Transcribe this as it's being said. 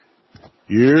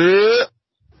Yeah.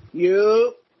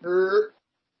 You.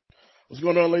 What's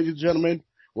going on, ladies and gentlemen?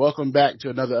 Welcome back to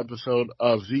another episode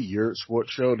of the Yurt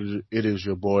Sports Show. It is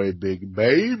your boy, Big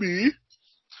Baby,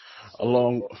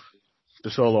 along the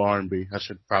solo R&B. I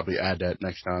should probably add that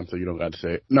next time so you don't got to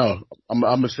say it. No, I'm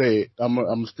gonna say it. I'm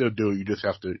gonna still do it. You just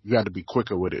have to be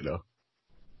quicker with it though.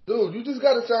 Dude, you just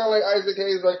gotta sound like Isaac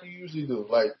Hayes like you usually do.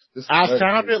 I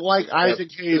sounded like Isaac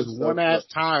Hayes one ass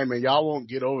time, and y'all won't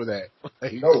get over that.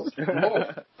 No, come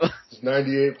on. It's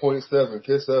 98.7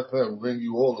 Kiss FM, bring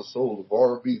you all the soul of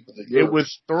R&B for the year. It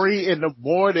was 3 a.m,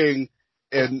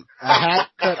 and I had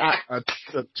cut out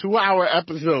a 2-hour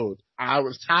episode. I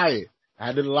was tired.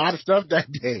 I did a lot of stuff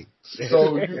that day.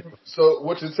 So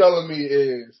what you're telling me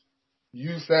is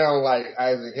you sound like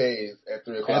Isaac Hayes at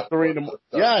 3 o'clock. At 3 in the morning.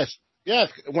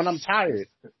 Yes, when I'm tired.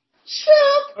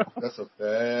 That's a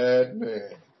bad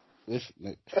man. This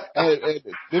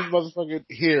motherfucker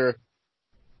here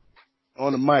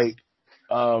on the mic,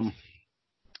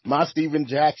 my Steven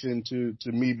Jackson to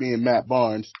me being Matt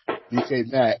Barnes, DJ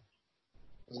Matt.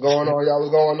 What's going on, y'all?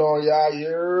 What's going on, y'all?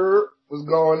 Yeah. What's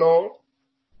going on?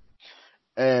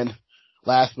 And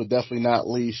last but definitely not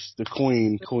least, the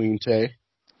Queen Tay.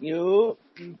 You.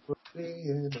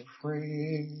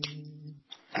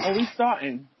 Are we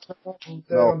starting?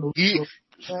 No, he is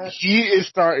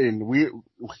starting.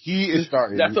 He is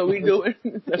starting. That's what we doing.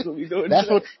 That's what we doing. That's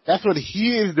what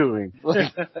he is doing.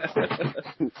 Like,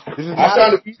 I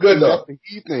sounded good though. That's the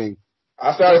he thing.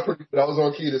 I sounded pretty good. I was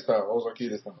on key this time.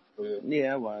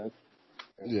 Yeah, I was.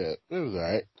 Yeah, it was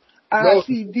alright.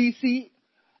 ICDC.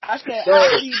 I said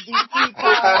ICDC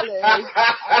college.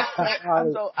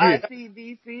 I'm so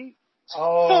ICDC.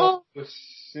 Oh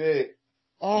shit.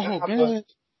 Oh man.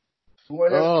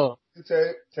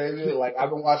 Tavia, like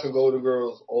I've been watching Golden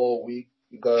Girls all week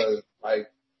because I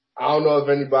don't know if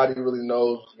anybody really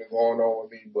knows what's been going on with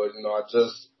me, but I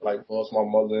just lost my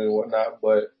mother and whatnot.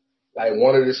 But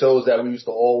one of the shows that we used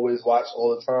to always watch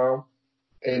all the time,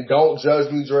 and don't judge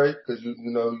me, Dre, because you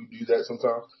do that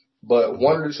sometimes. But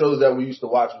one of the shows that we used to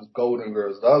watch was Golden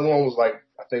Girls. The other one was I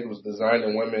think it was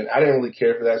Designing Women. I didn't really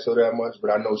care for that show that much,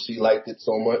 but I know she liked it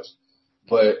so much.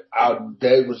 But our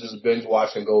dad was just binge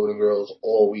watching Golden Girls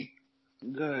all week.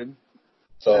 Good.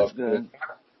 So that's good.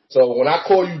 So when I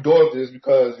call you Dorothy, it's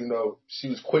because she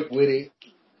was quick witted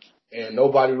and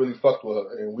nobody really fucked with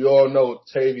her, and we all know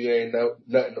Tavia ain't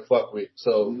nothing to fuck with.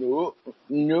 So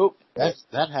nope.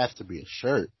 That has to be a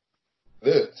shirt.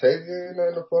 Yeah, Tavia ain't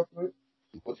nothing to fuck with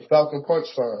the Falcon Punch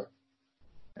sign.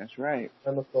 That's right.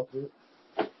 Nothing to fuck with.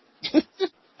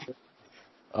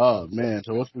 Oh man,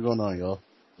 so what's been going on, y'all?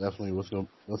 Definitely, what's been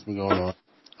going on?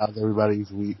 How's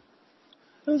everybody's week?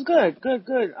 It was good.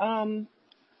 I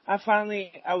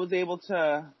was able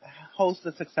to host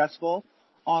a successful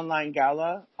online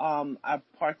gala. I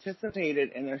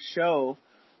participated in a show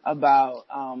about,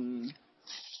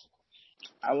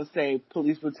 I would say,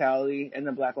 police brutality and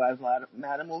the Black Lives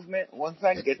Matter movement. Once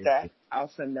I get that, I'll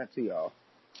send that to y'all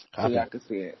so y'all can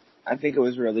see it. I think it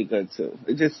was really good too.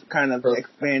 It just kind of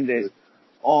expanded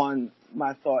on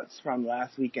my thoughts from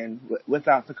last weekend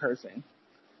without the cursing.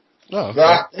 Oh,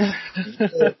 okay.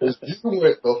 You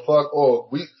went the fuck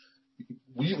off.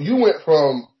 You went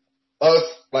from us,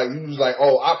 you was like,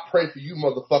 oh, I pray for you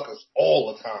motherfuckers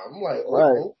all the time. I'm like, oh,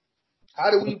 right.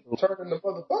 How do we turn into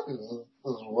motherfuckers?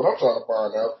 This is what I'm trying to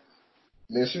find out.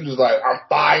 And then she was just like, I'm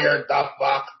fired the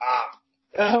fuck up.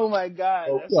 Oh my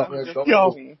God.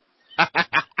 Me.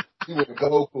 She went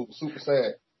Goku, Super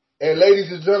Saiyan. And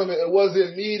ladies and gentlemen, it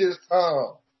wasn't me this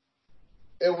time.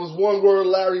 It was one word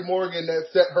Larry Morgan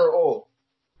that set her off.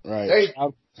 Right.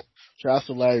 Shout out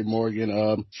to Larry Morgan.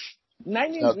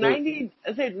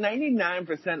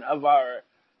 99% of our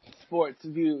sports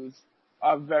views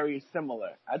are very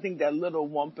similar. I think that little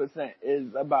 1%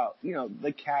 is about,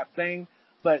 the cap thing,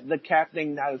 but the cap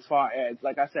thing not as far as,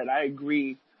 like I said, I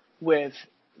agree with,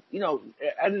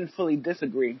 I didn't fully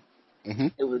disagree. Mm-hmm.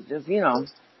 It was just, you know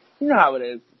how it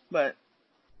is. But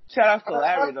shout out to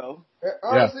Larry though.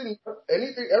 Honestly,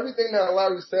 everything that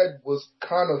Larry said was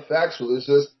kind of factual. It's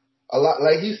just a lot,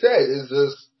 like he said, it's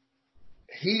just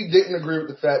he didn't agree with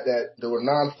the fact that there were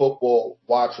non-football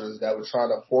watchers that were trying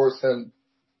to force him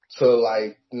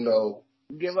to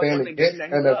give up on the game that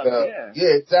he loves.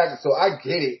 Yeah, exactly. So I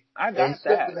get it. I got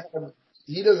that.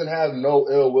 He doesn't have no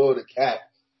ill will to Cap,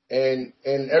 and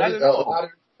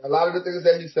a lot of the things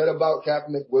that he said about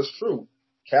Kaepernick was true.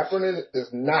 Kaepernick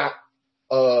is not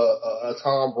a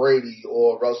Tom Brady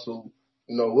or Russell,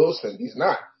 Wilson. He's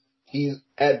not. He's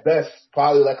at best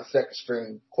probably like a second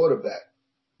string quarterback.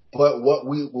 But what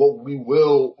we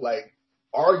will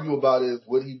argue about is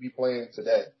would he be playing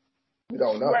today? We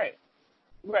don't know. Right.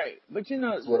 Right, but you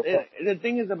know, That's what the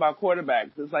thing is about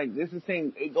quarterbacks. It's like this is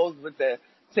same. It goes with the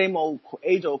same old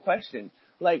age-old question.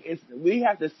 Like we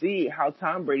have to see how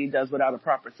Tom Brady does without a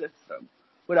proper system,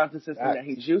 without the system that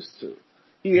he's used to.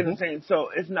 You get what I'm saying? So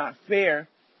it's not fair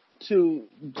to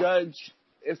judge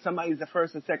if somebody's the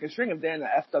first or second string if they're in an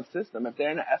effed up system. If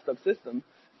they're in an effed up system,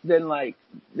 then like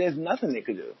there's nothing they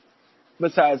could do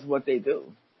besides what they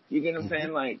do. You get what I'm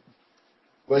saying? Like,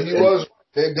 but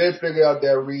they did figure out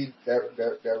that read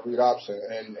option,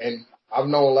 and I've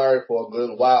known Larry for a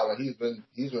good while, and he's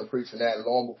been preaching that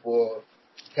long before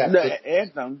the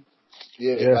anthem.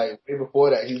 Yeah, like way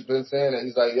before that, he's been saying that.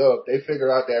 He's like, yo, if they figure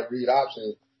out that read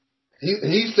option, he's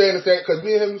saying the same, because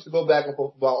me and him used to go back and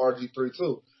forth about RG3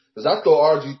 too, because I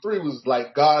thought RG3 was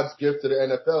like God's gift to the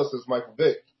NFL since Michael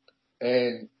Vick,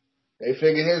 and they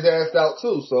figured his ass out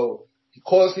too. So of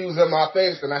course he was in my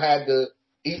face, and I had to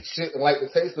eat shit and like the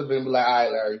taste of it and be like, all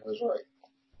right, Larry was right.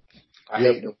 I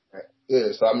hate him.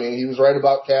 Yeah, so I mean, he was right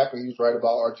about Cap and he was right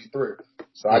about RG3.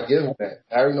 So I give him that.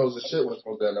 Harry knows the shit when it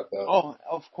comes to NFL. Oh,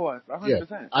 of course,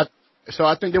 100%. Yeah. So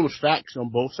I think there was facts on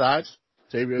both sides.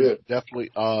 Tavia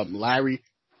definitely. Larry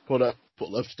put up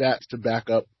stats to back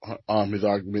up his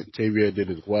argument. Tavia did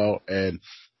as well, and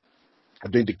I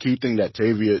think the key thing that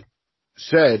Tavia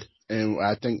said, and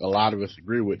I think a lot of us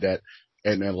agree with that,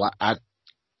 and then I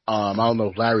don't know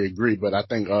if Larry agreed, but I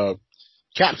think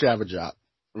Cap should have a job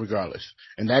regardless,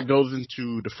 and that goes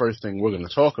into the first thing we're going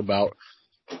to talk about.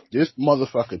 This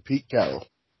motherfucker Pete Carroll,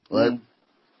 right?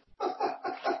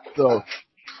 So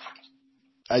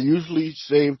I usually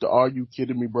save the "Are you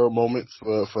kidding me, bro?" moments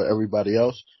for everybody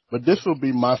else, but this will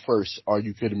be my first "Are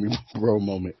you kidding me, bro?"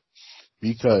 moment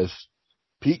because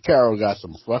Pete Carroll got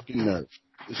some fucking nerve.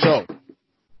 So,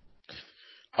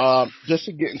 just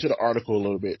to get into the article a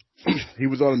little bit, he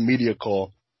was on a media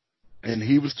call and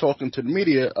he was talking to the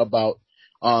media about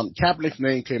Kaepernick's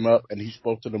name came up, and he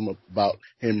spoke to them about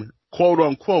him, quote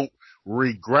unquote,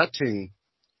 regretting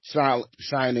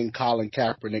signing Colin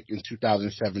Kaepernick in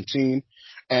 2017,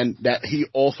 and that he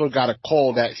also got a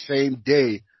call that same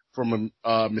day from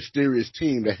a mysterious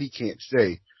team that he can't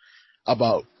say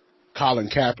about Colin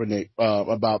Kaepernick,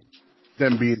 about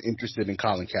them being interested in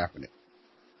Colin Kaepernick.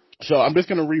 So I'm just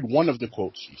going to read one of the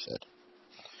quotes he said.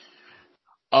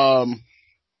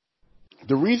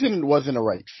 The reason it wasn't a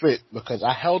right fit because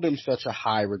I held him such a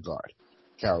high regard,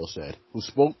 Carroll said, who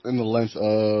spoke in the length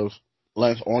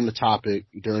on the topic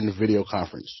during the video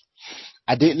conference.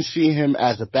 I didn't see him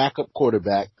as a backup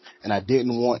quarterback, and I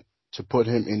didn't want to put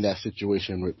him in that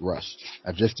situation with Russ.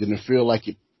 I just didn't feel like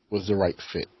it was the right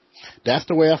fit. That's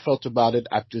the way I felt about it.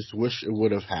 I just wish it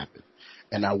would have happened,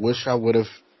 and I wish I would have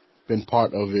been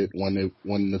part of it when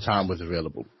the time was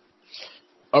available.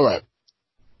 All right.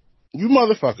 You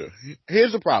motherfucker,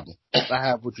 here's the problem I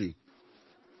have with you.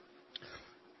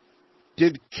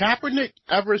 Did Kaepernick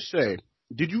ever say,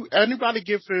 did anybody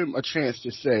give him a chance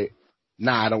to say,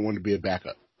 nah, I don't want to be a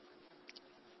backup?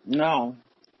 No.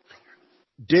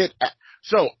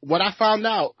 So what I found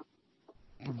out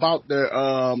about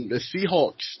the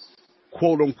Seahawks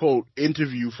quote unquote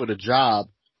interview for the job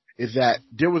is that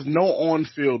there was no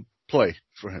on-field play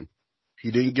for him.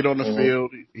 He didn't get on the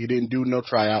field. He didn't do no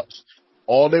tryouts.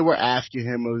 All they were asking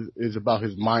him is about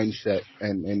his mindset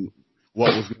and what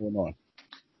was going on.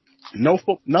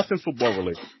 Nothing football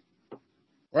related,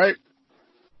 right?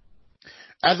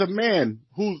 As a man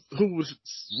who was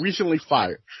recently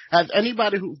fired, has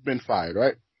anybody who's been fired,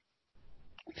 right?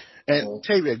 And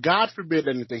Tavia, God forbid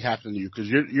anything happens to you, because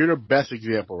you're the best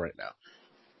example right now.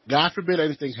 God forbid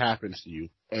anything happens to you,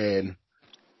 and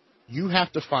you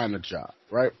have to find a job,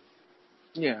 right?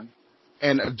 Yeah.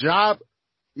 And a job.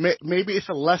 Maybe it's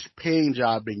a less paying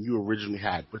job than you originally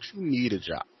had, but you need a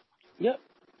job. Yep.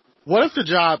 What if the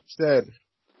job said,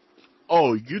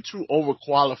 oh, you too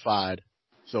overqualified,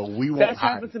 so we won't hire you? That's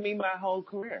happened to me my whole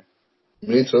career.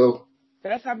 Me too.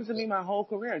 That's happened to me my whole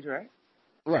career, Dre.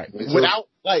 Right. Without,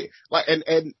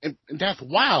 and that's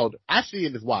wild. I see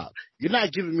it as wild. You're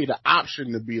not giving me the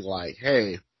option to be like,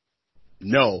 hey,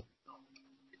 no.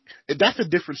 That's a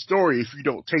different story if you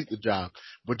don't take the job.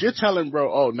 But you're telling,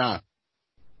 bro, oh, nah.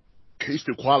 He's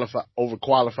too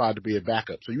overqualified to be a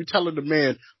backup. So you're telling the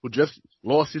man who just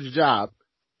lost his job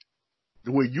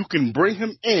where you can bring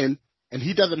him in and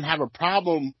he doesn't have a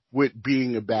problem with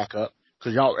being a backup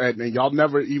because y'all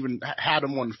never even had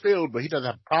him on the field, but he doesn't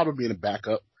have a problem being a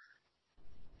backup.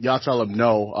 Y'all tell him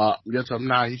no. Y'all tell him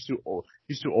nah. He's too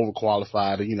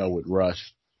overqualified. With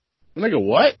Russ. Nigga,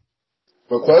 what?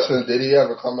 The question is, did he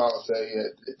ever come out and say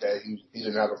that he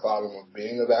didn't have a problem with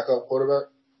being a backup quarterback?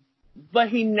 But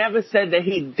he never said that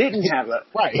he didn't have a.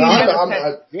 Right. No,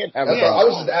 I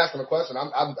was just asking a question.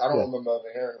 I don't remember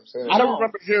ever hearing him say it. I don't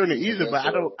remember hearing it either, but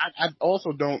I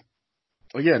also don't.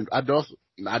 Again, I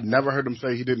never heard him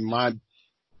say he didn't mind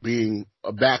being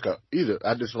a backup either.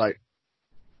 I just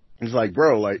it's like,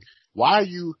 bro, like, why are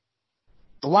you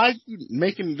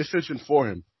making the decision for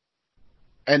him?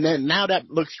 And then now that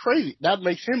looks crazy. That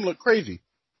makes him look crazy.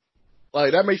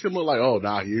 Like, that makes him look like, oh,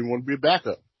 nah, he didn't want to be a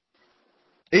backup.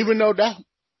 Even though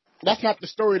that's not the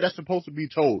story that's supposed to be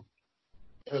told.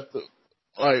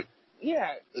 Like,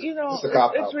 yeah,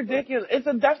 it's ridiculous. It's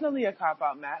definitely a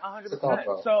cop-out, Matt,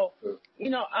 100%. So,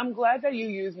 I'm glad that you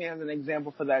used me as an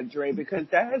example for that, Dre, because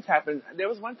that has happened. There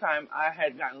was one time I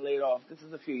had gotten laid off. This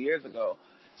is a few years ago.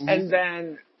 Mm-hmm. And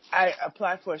then I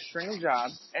applied for a string of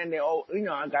jobs, and they all,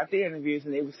 I got the interviews,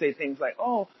 and they would say things like,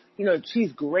 oh,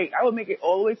 she's great. I would make it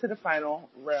all the way to the final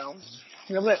round.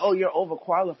 And I'm like, oh, you're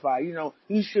overqualified.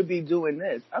 You should be doing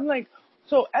this. I'm like,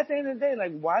 so at the end of the day,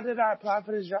 like, why did I apply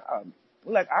for this job?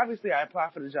 Like, obviously, I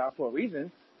applied for the job for a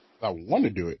reason. I want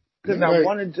to do it. Because I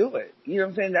want to do it. You know what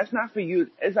I'm saying? That's not for you.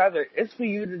 It's for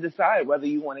you to decide whether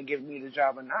you want to give me the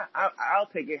job or not. I'll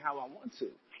take it how I want to.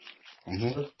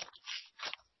 Mm-hmm.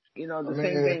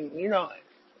 Same thing.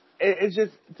 It's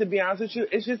just, to be honest with you,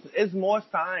 it's more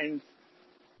signs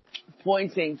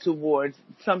pointing towards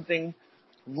something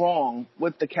wrong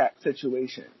with the cap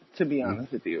situation, to be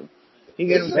honest with you. You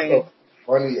get what I'm saying?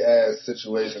 Funny ass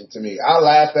situation to me. I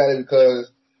laugh at it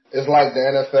because it's like the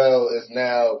NFL is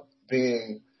now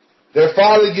they're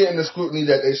finally getting the scrutiny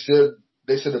that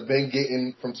they should have been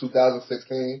getting from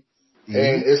 2016. Mm-hmm.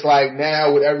 And it's like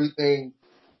now with everything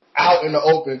out in the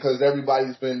open because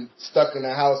everybody's been stuck in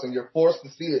the house and you're forced to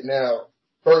see it now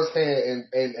firsthand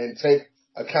and take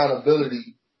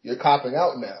accountability. You're copping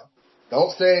out now.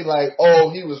 Don't say like,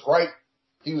 oh, he was right.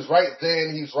 He was right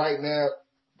then. He's right now.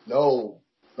 No,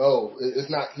 it's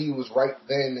not. He was right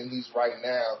then and he's right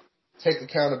now. Take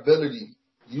accountability.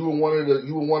 You were one of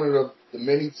the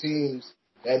many teams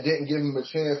that didn't give him a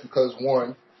chance because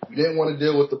one, you didn't want to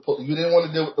deal with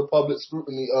the public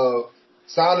scrutiny of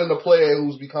signing a player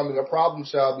who's becoming a problem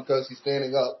child because he's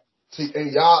standing up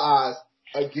in y'all eyes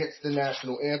against the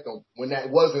national anthem when that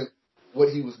wasn't what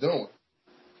he was doing.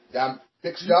 Y'all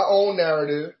fixed your own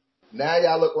narrative. Now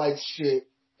y'all look like shit.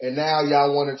 And now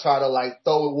y'all want to try to like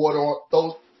throw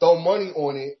money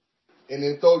on it and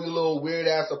then throw your little weird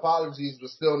ass apologies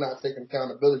but still not taking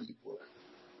accountability for it.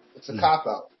 It's a cop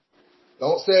out.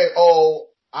 Don't say, oh,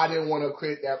 I didn't want to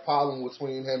create that problem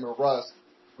between him and Russ.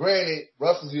 Granted,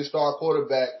 Russ is your star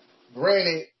quarterback.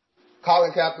 Granted,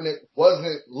 Colin Kaepernick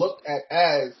wasn't looked at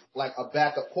as like a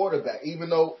backup quarterback,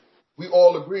 even though we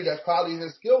all agree that's probably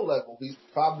his skill level. He's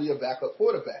probably a backup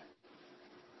quarterback.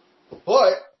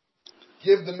 But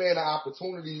give the man an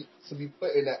opportunity to be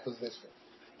put in that position.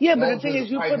 Yeah, but the thing is,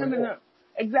 you put him in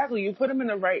you put him in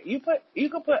the right. You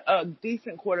could put a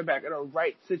decent quarterback in a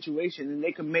right situation, and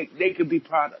they could be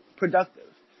productive.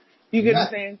 You get what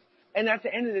I'm saying? And at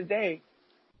the end of the day,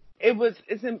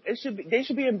 they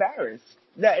should be embarrassed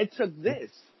that it took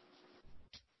this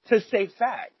to say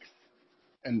facts.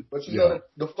 But you know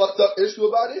the fucked up issue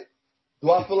about it? Do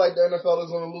I feel like the NFL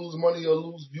is going to lose money or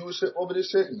lose viewership over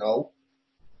this shit? No.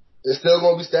 It's still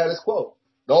going to be status quo.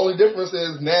 The only difference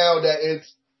is now that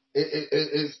it's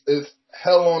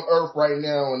hell on earth right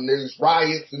now and there's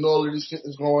riots and all of this shit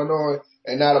is going on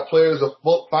and now the players are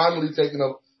finally taking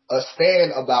a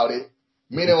stand about it,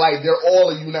 meaning like they're all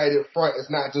a united front.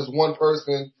 It's not just one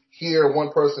person here,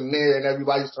 one person there, and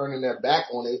everybody's turning their back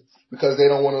on it because they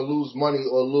don't want to lose money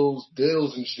or lose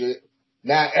deals and shit.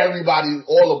 Now everybody,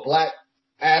 all the black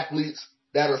athletes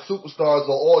that are superstars are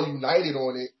all united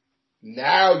on it.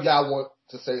 Now y'all want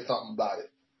to say something about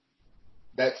it.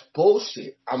 That's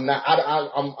bullshit. I'm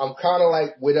kind of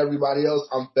like with everybody else.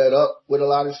 I'm fed up with a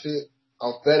lot of shit.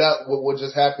 I'm fed up with what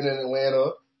just happened in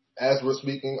Atlanta as we're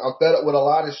speaking. I'm fed up with a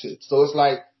lot of shit. So it's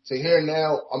like to hear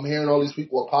now, I'm hearing all these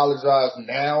people apologize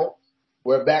now,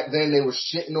 where back then they were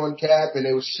shitting on Cap and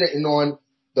they were shitting on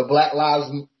the Black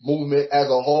Lives Movement as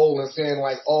a whole and saying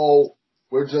like, oh,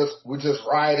 we're just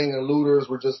rioting and looters.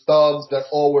 We're just thugs. That's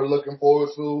all we're looking forward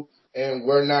to. And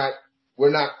we're not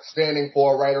standing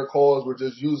for a right or cause. We're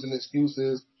just using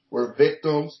excuses. We're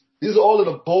victims. These are all of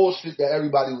the bullshit that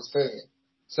everybody was saying.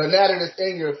 So now that it's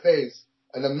in your face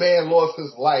and the man lost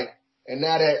his life and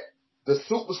now that the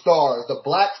superstars, the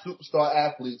black superstar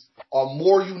athletes are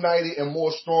more united and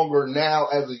more stronger now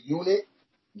as a unit,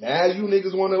 now you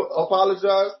niggas want to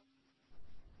apologize?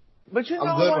 But you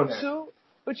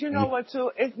know what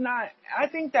too? It's not, I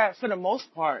think that for the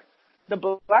most part, the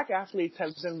black athletes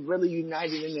have been really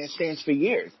united in their stance for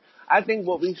years. I think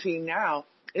what we see now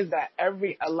is that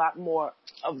a lot more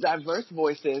of diverse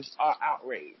voices are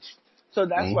outraged. So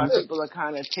that's why people are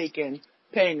kind of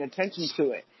paying attention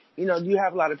to it. You know, you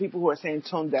have a lot of people who are saying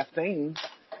tone deaf things,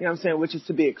 you know what I'm saying, which is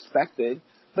to be expected.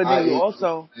 But then you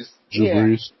also,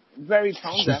 very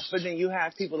tone deaf. But then you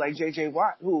have people like J.J.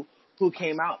 Watt who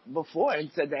came out before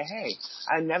and said that, hey,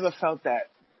 I never felt that,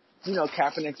 you know,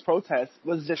 Kaepernick's protest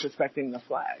was disrespecting the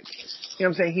flag. You know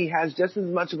what I'm saying? He has just as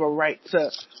much of a right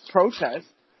to protest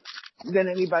than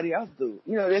anybody else do.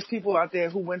 You know, there's people out there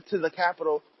who went to the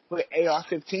Capitol with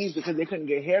AR-15s because they couldn't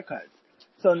get haircuts.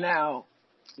 So now,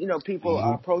 you know, people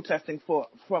are protesting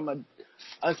from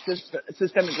a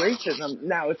systemic racism.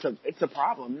 Now it's a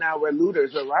problem. Now we're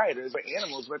looters, we're rioters, we're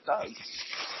animals, we're thugs.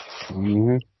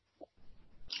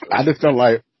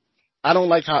 I don't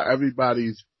like how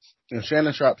everybody's, and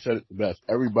Shannon Sharp said it the best,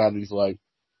 everybody's like,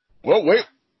 well, wait,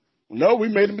 no, we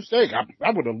made a mistake.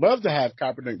 I would have loved to have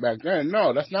Kaepernick back then.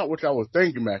 No, that's not what y'all was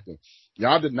thinking back then.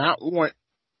 Y'all did not want,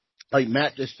 like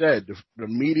Matt just said, the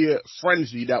media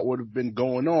frenzy that would have been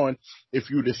going on if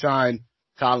you'd assigned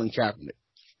Colin Kaepernick.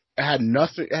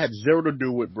 It had zero to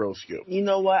do with bro skill. You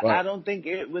know what? But I don't think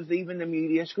it was even the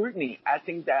media scrutiny. I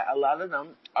think that a lot of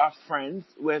them are friends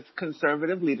with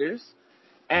conservative leaders,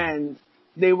 and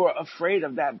they were afraid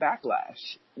of that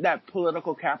backlash, that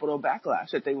political capital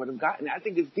backlash that they would have gotten. I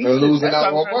think it's decent. They're losing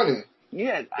out on money.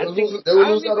 Yeah, they were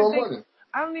losing out on money.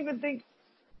 I don't even think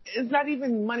it's not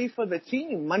even money for the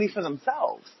team, money for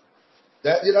themselves.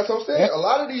 That's what I'm saying. A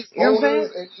lot of these owners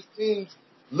and these teams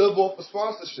live off of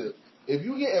sponsorship. If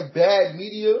you getting bad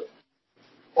media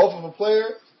off of a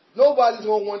player, nobody's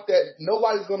gonna want that.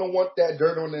 Nobody's gonna want that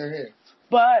dirt on their hands.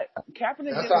 But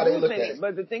Kaepernick didn't lose any.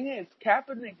 But the thing is,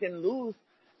 Kaepernick didn't lose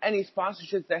any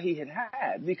sponsorships that he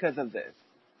had because of this.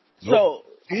 Nope.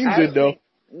 So teams did though.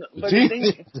 But the thing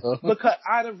is, because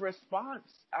out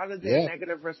of their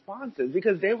negative responses,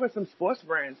 because there were some sports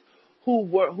brands who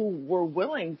were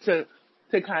willing to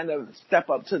kind of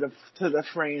step up to the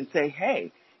fray and say,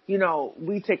 hey, you know,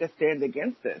 we take a stand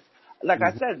against this. Like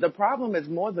I said, the problem is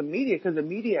more the media, because the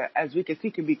media, as we can see,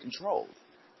 can be controlled.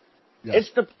 Yes.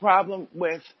 It's the problem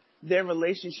with their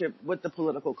relationship with the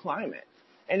political climate.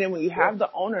 And then when you have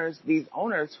these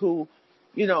owners who,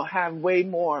 you know, have way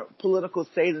more political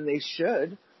say than they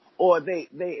should, or they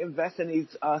invest in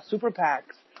these super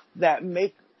PACs that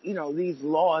make, you know, these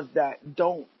laws that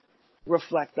don't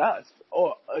reflect us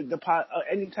or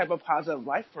any type of positive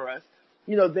life for us,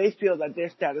 you know, they feel that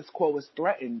their status quo is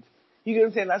threatened. You get what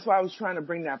I'm saying? That's why I was trying to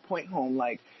bring that point home.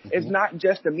 Like, it's not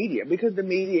just the media, because the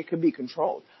media can be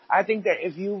controlled. I think that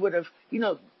if you would have, you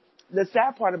know, the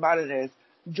sad part about it is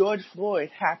George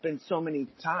Floyd happened so many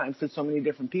times to so many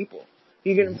different people.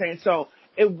 You get what I'm saying? So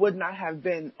it would not have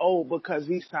been, because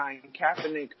we signed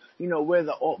Kaepernick, you know, we're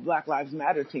the Black Lives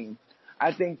Matter team.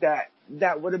 I think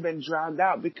that would have been drowned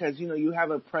out because, you know, you have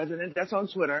a president that's on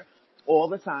Twitter all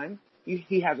the time.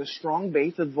 He has a strong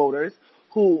base of voters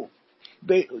who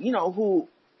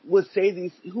would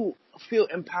say who feel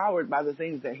empowered by the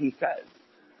things that he says.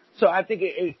 So I think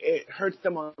it hurts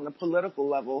them on a political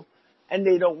level, and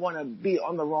they don't want to be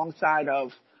on the wrong side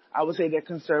of, I would say, their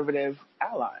conservative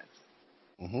allies.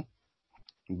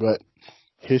 But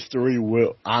history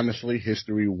will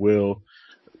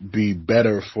be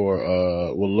better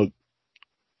will look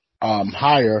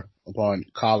higher upon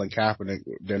Colin Kaepernick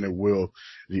than it will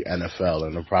the NFL,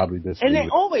 and it'll probably just. And they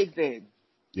always did.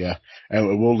 Yeah,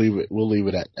 and we'll leave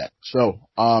it at that. So,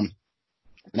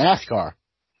 NASCAR.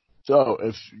 So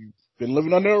if you've been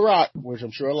living under a rock, which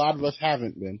I'm sure a lot of us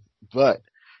haven't been, but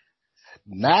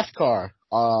NASCAR,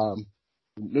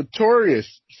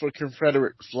 notorious for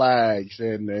Confederate flags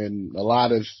and a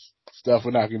lot of stuff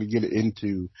we're not going to get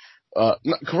into.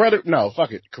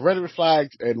 Confederate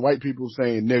flags and white people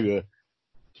saying nigga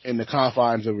in the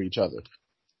confines of each other.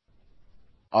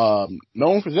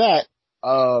 Known for that,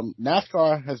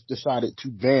 NASCAR has decided to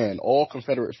ban all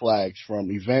Confederate flags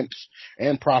from events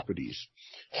and properties.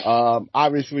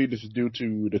 Obviously this is due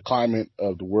to the climate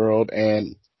of the world,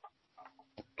 and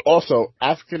also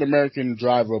African American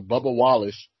driver Bubba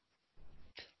Wallace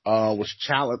was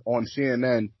challenged on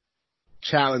CNN,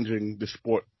 challenging the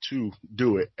sport to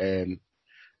do it, and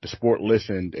the sport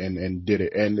listened and did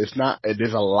it. And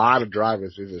there's a lot of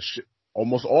drivers.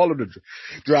 Almost all of the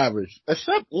drivers,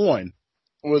 except one,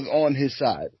 was on his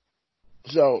side.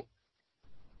 So,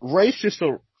 Ray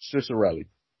Ciccarelli,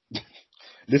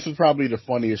 this is probably the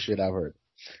funniest shit I've heard.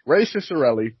 Ray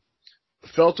Ciccarelli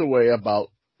felt a way about,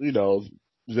 you know,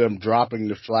 them dropping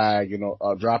the flag, you know,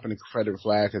 dropping the Confederate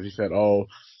flag, because he said,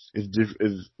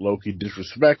 it's low-key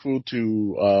disrespectful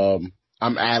to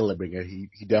I'm ad-libbing it.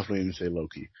 He definitely didn't say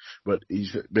low-key. But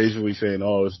he's basically saying,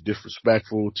 oh, it's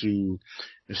disrespectful to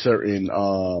certain,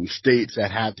 states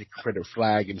that have the Confederate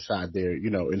flag inside their,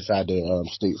 inside their,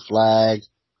 state flag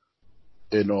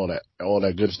and all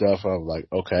that good stuff. I was like,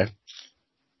 okay.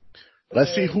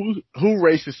 Let's see who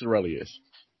Ray Ciccarelli is.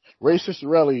 Ray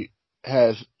Ciccarelli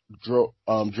has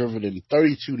driven in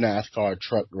 32 NASCAR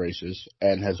truck races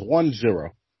and has won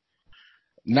 0.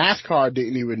 NASCAR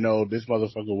didn't even know this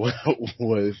motherfucker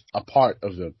was a part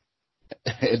of them.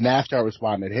 And NASCAR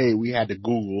responded, hey, we had to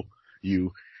Google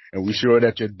you, and we're sure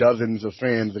that your dozens of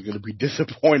fans are going to be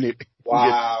disappointed.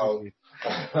 Wow.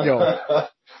 Yo.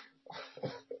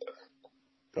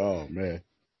 Oh, man.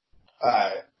 All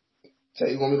right.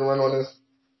 Jay, you want me to run on this?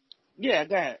 Yeah,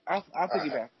 go ahead. I'll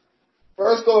piggyback.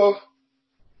 First off,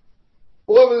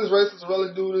 whoever this racist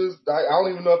really dude is, I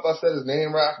don't even know if I said his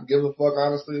name right. I can give a fuck,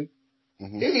 honestly.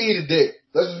 Mm-hmm. He can eat a dick.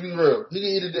 Let's just be real. He can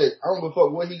eat a dick. I don't give a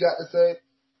fuck what he got to say.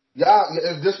 Y'all,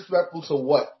 it's disrespectful to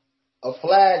what? A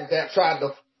flag that tried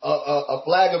to, a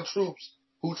flag of troops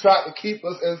who tried to keep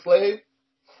us enslaved?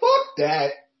 Fuck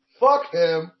that. Fuck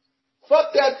him.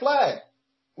 Fuck that flag.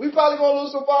 We probably gonna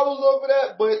lose some followers over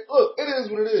that, but look, it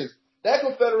is what it is. That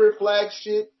Confederate flag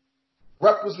shit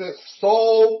represents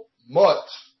so much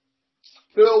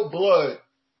spilled blood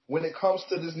when it comes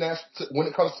to when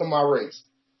it comes to my race.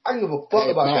 I don't give a fuck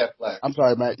about Matt, that flag. I'm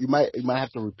sorry, Matt. You might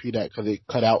have to repeat that because it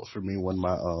cut out for me when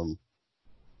my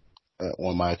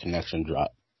when my connection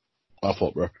dropped. My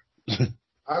fault, bro.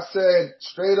 I said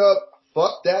straight up,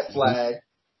 fuck that flag.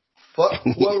 Fuck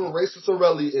whoever Ray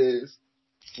Ciccarelli is.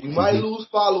 We might lose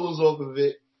followers off of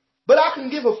it, but I can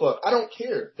give a fuck. I don't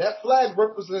care. That flag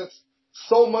represents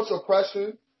so much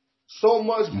oppression, so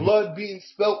much blood being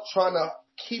spilt trying to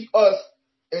keep us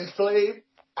enslaved.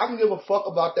 I can give a fuck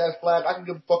about that flag. I can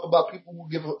give a fuck about people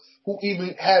who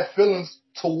even have feelings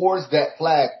towards that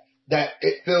flag, that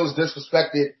it feels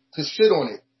disrespected to shit on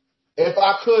it. If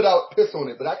I could, I would piss on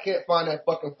it, but I can't find that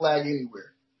fucking flag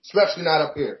anywhere, especially not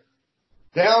up here.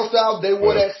 Down south, they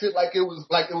wore that shit like it was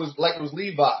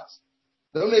Levi's.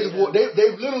 Them niggas they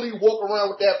literally walk around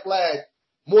with that flag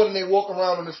more than they walk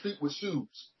around on the street with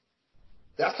shoes.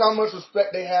 That's how much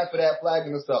respect they have for that flag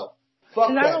in itself. Fuck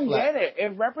and that I don't flag. get it.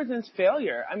 It represents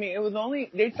failure. I mean,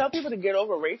 they tell people to get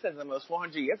over racism. It was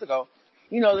 400 years ago.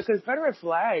 The Confederate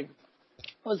flag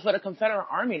was for the Confederate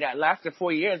Army that lasted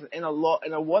 4 years in a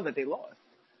war that they lost.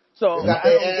 So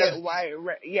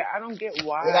I don't get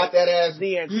why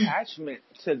the attachment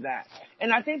to that.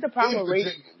 And I think the problem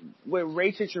with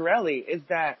Ray Ciccarelli is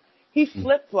that he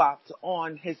flip-flopped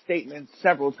on his statements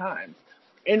several times.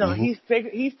 He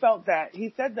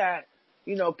said that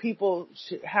people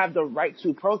should have the right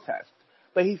to protest,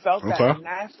 but he felt that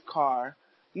NASCAR,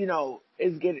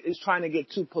 is trying to get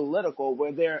too political,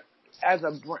 where they're, as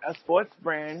a sports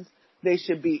brand, they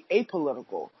should be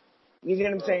apolitical. You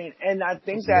get what I'm saying? And I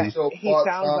think that he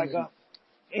sounds like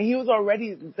and he was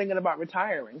already thinking about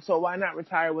retiring. So why not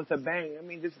retire with a bang? I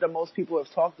mean, this is the most people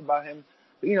have talked about him,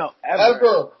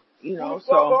 ever. Who the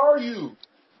fuck are you?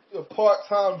 You're a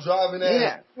part-time driving ass.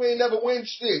 Yeah. You ain't never win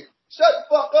shit. Shut the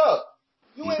fuck up.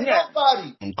 You ain't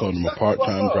nobody. I'm calling him a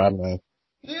part-time driving ass.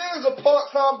 He is a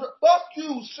part-time. Fuck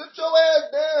you. Sit your ass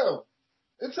down.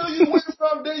 Until you win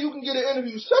someday, you can get an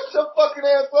interview. Shut your fucking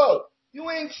ass up. You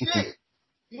ain't shit.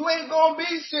 You ain't gonna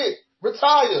be shit.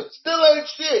 Retire. Still ain't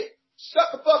shit.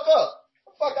 Shut the fuck up. Get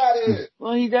the fuck out of here.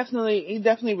 Well, he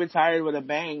definitely retired with a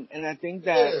bang, and I think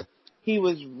that he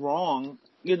was wrong,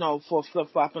 for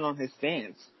flip-flopping on his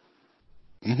stance.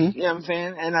 Mm-hmm. You know what I'm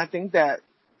saying? And I think that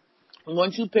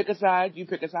once you pick a side, you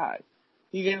pick a side.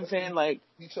 You get what I'm saying? Like,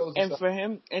 he chose and for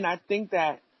him, and I think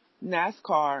that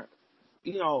NASCAR,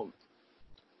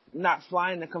 not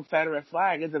flying the Confederate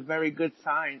flag is a very good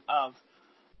sign of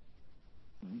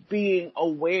being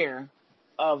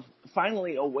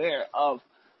finally aware of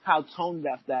how tone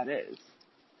deaf that is.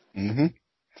 Mm-hmm.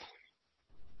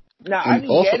 Now, I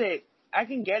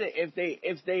can get it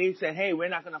if they said, hey, we're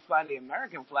not going to fly the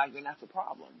American flag, then that's a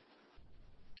problem.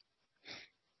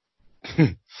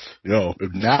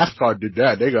 If NASCAR did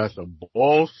that, they got some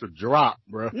balls to drop,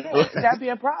 bro. Yeah, that'd be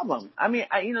a problem. I mean,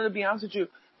 to be honest with you,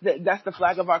 that's the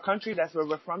flag of our country. That's where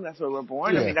we're from. That's where we're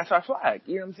born. Yeah. I mean, that's our flag.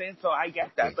 You know what I'm saying? So I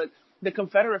get that. But the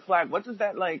Confederate flag, what does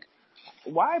that like?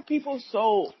 Why are people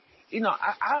so,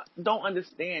 I don't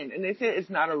understand. And they say it's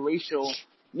not a racial,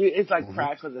 it's like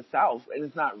pride for the South, and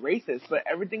it's not racist. But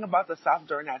everything about the South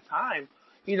during that time,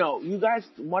 you guys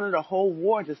wanted a whole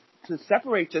war to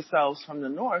separate yourselves from the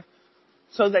North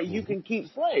so that you can keep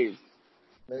slaves.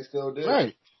 They still did.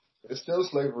 Right. It's still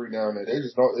slavery down there. They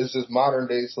just don't, it's just modern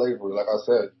day slavery. Like I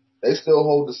said, they still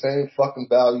hold the same fucking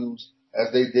values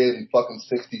as they did in fucking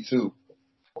 62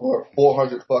 or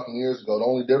 400 fucking years ago. The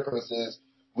only difference is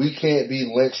we can't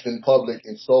be lynched in public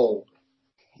and sold.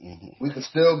 Mm-hmm. We can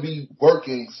still be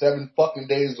working 7 fucking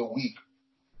days a week,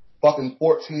 fucking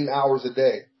 14 hours a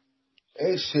day.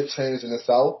 Ain't shit changed in the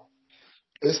South.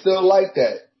 It's still like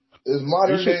that. It's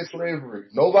modern day slavery.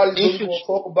 Nobody's really going to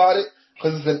talk about it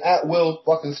because it's an at-will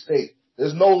fucking state.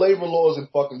 There's no labor laws in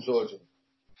fucking Georgia.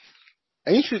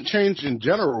 Ancient change in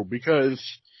general because,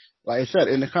 like I said,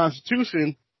 in the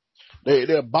Constitution, they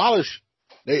abolished,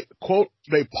 they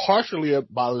partially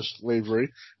abolished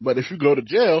slavery, but if you go to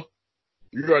jail,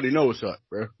 you already know what's up,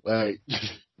 bro. Like,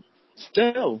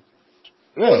 still.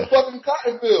 You want a fucking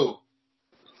cotton field.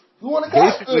 You want a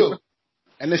cotton field.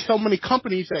 And there's so many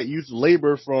companies that use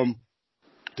labor from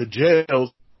the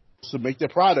jails to make their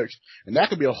products, and that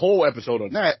could be a whole episode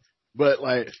on that. But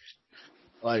like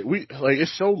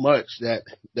it's so much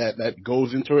that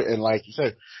goes into it, and like you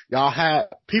said, y'all have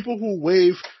people who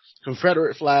wave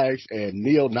Confederate flags and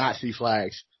neo-Nazi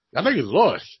flags. I think it's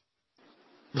lost.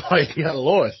 Like y'all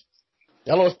lost.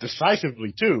 Y'all lost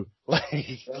decisively too.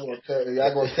 Like y'all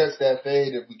gonna catch that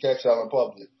fade if we catch y'all in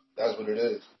public. That's what it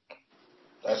is.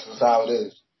 That's just how it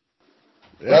is.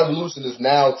 Yeah. Revolution is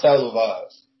now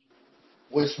televised,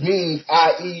 which means,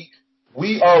 i.e.,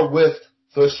 we are with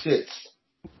the shits.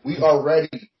 We are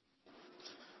ready.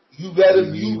 You better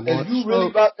if you really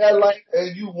about that life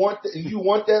and you want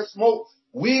that smoke,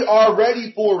 we are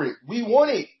ready for it. We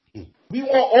want it. We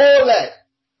want all that.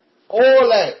 All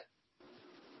that.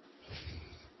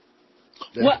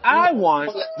 What I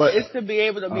want is to be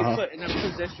able to be put in a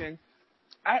position.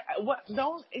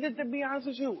 To be honest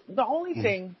with you, the only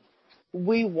thing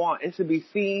we want is to be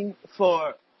seen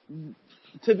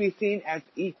as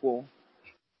equal.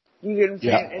 You get what I'm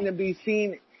saying? And to be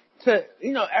seen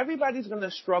everybody's going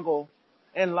to struggle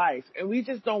in life, and we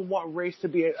just don't want race to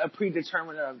be a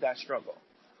predeterminant of that struggle.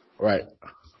 Right.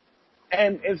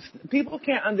 And if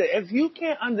you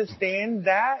can't understand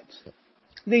that,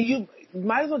 then you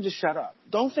might as well just shut up.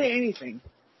 Don't say anything.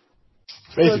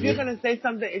 Basically. So if you're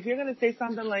gonna say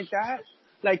something like that,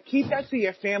 like keep that to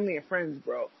your family and friends,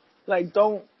 bro. Like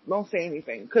don't say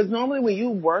anything. Because normally when you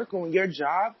work on your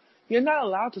job, you're not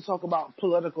allowed to talk about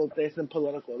political this and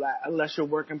political that unless you're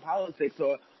working politics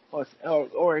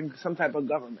or in some type of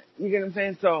government. You get what I'm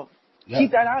saying? So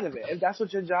keep that out of it. If that's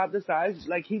what your job decides,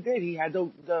 like he did, he had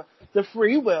the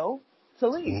free will to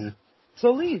leave. Mm-hmm.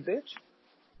 So leave, bitch.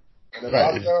 And if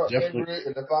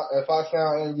I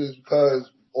sound angry, it's because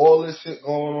all this shit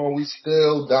going on, we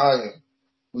still dying.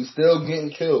 We still getting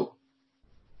killed.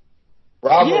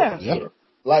 Robert,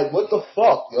 like what the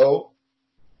fuck, yo?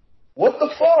 What the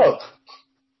fuck?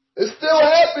 It's still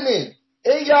happening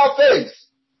in y'all face.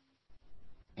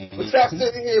 Mm-hmm. But y'all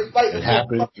sitting here fighting. It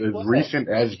happened as recent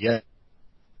as yet.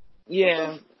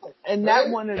 Yeah, and that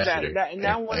one is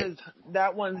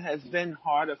that one has been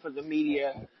harder for the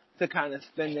media to kind of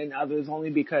spin than others,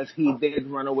 only because he did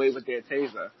run away with their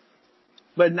taser,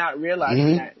 but not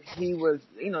realizing that he was,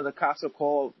 the cops were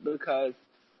called because,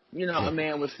 a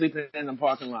man was sleeping in the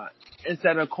parking lot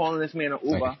instead of calling this man an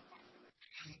Uber.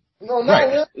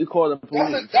 No, we called the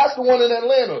police. That's the one in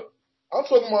Atlanta. I'm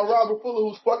talking about Robert Fuller,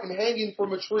 who's fucking hanging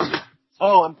from a tree.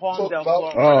 Oh, in Palmdale,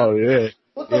 Florida. Oh yeah.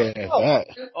 What the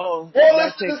fuck? That. Oh,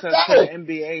 that takes us to the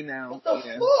NBA now. What the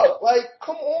fuck? Like,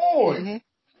 come on.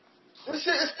 Mm-hmm. This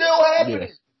shit is still happening.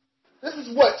 Yeah. This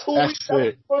is what, 2 weeks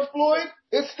after George Floyd?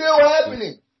 It's still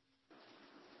happening.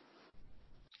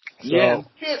 Yeah. You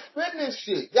can't spin this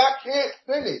shit. Y'all can't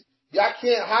spin it. Y'all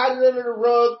can't hide it under the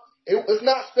rug. It's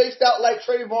not spaced out like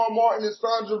Trayvon Martin and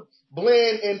Sandra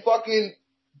Bland and fucking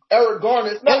Eric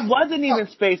Garner. It wasn't even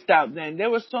spaced out then.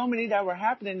 There were so many that were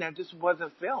happening that just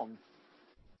wasn't filmed.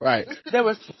 Right. There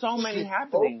were so many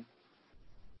happening.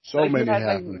 So many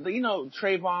happening.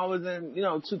 Trayvon was in,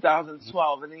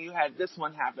 2012, and then you had this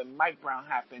one happen. Mike Brown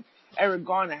happened. Eric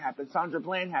Garner happened. Sandra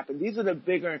Bland happened. These are the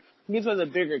bigger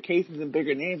cases and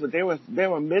bigger names, but there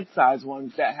were mid-sized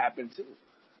ones that happened too.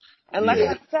 And like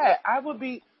I said, I would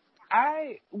be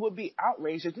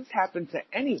outraged if this happened to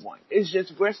anyone. It's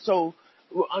just we're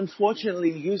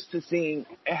unfortunately used to seeing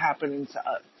it happening to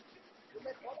us.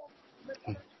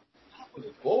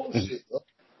 Bullshit.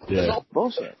 Yeah.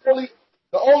 Bullshit.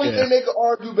 The only thing they could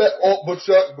argue but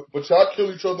y'all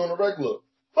kill each other on a regular.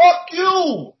 Fuck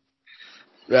you.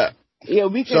 Yeah. Yeah,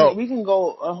 we can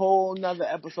go a whole nother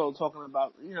episode talking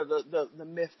about, the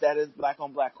myth that is black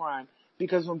on black crime.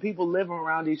 Because when people live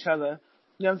around each other,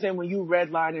 you know what I'm saying, when you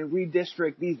redline and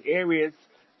redistrict these areas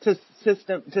to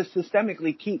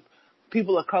systemically keep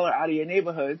people of color out of your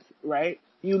neighborhoods, right?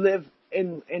 You live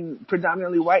in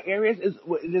predominantly white areas,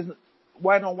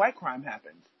 white on white crime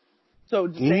happens. So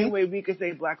the same way we could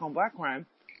say black on black crime,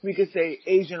 we could say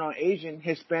Asian on Asian,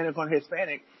 Hispanic on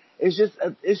Hispanic. It's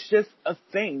just a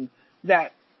thing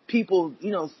that people,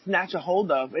 snatch a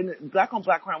hold of. And black on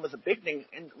black crime was a big thing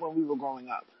when we were growing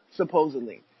up,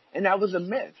 supposedly. And that was a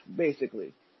myth,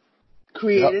 basically,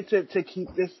 created to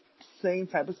keep this same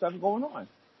type of stuff going on.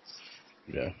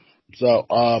 Yeah. So,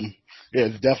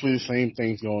 it's definitely the same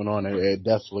things going on. It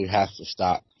definitely has to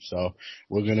stop. So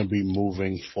we're going to be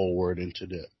moving forward.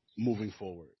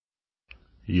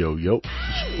 Yo, it's your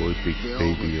boy Big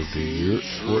Baby of the Year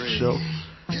Sports Show.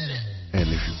 And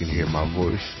if you can hear my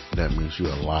voice, that means you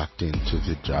are locked into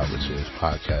the Java Chairs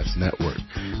Podcast Network,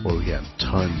 where we have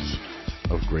tons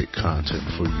of great content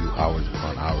for you, hours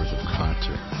upon hours of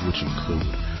content, which include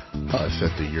us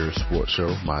at the Year Sports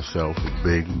Show, myself,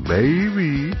 Big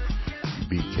Baby,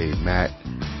 BK Matt,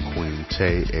 Queen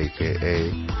Tay,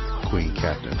 a.k.a. Queen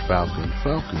Captain Falcon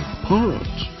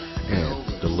Punch, and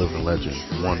the living legend,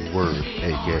 One Word,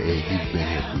 a.k.a. he's been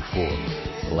here before,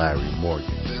 Larry Morgan.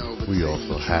 We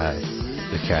also have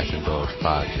the Cats and Dogs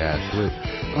Podcast with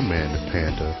Amanda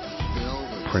Panda,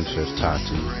 Princess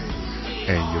Tati,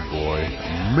 and your boy,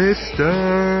 Mr.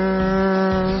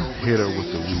 Hitter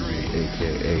with the Weezy,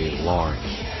 a.k.a.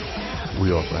 Lawrence.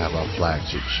 We also have our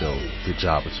flagship show, the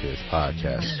Java Chairs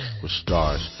Podcast, which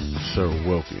stars Sir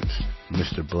Wilkins,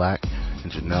 Mr. Black,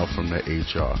 and Janelle from the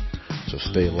HR. So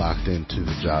stay locked into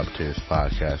the Java Chairs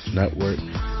Podcast Network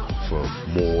for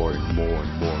more and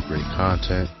more great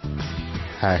content.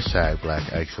 Hashtag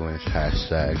Black Excellence,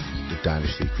 hashtag The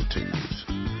Dynasty Continues.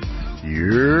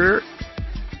 Yeah.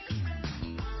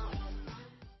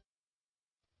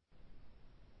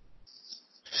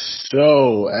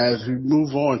 So, as we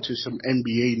move on to some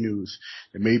NBA news,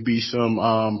 there may be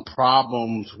some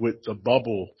problems with the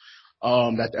bubble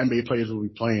that the NBA players will be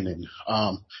playing in.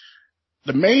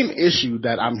 The main issue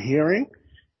that I'm hearing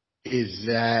is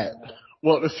that,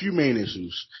 a few main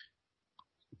issues.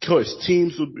 Because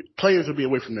players will be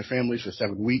away from their families for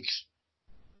 7 weeks.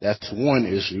 That's one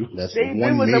issue.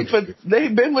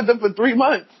 They've been with them for 3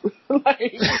 months.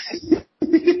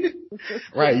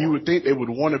 Right, you would think they would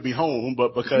want to be home,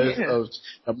 but because of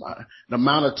the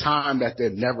amount of time that they're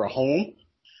never home,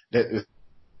 that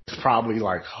it's probably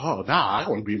like, I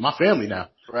want to be with my family now,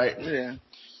 right? Yeah.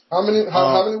 How many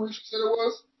weeks you said it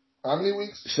was? How many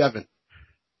weeks? 7.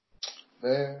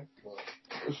 Man,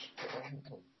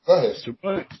 go ahead.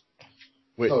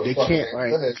 Wait, you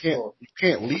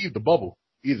can't leave the bubble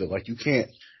either. Like, you can't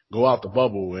go out the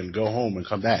bubble and go home and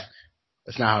come back.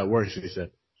 That's not how it works, they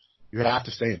said. You have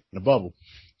to stay in the bubble.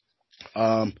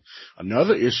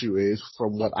 Another issue is,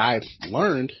 from what I've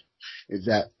learned, is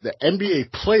that the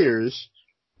NBA players,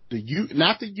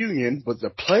 not the union, but the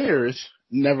players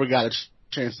never got a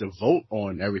chance to vote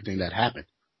on everything that happened.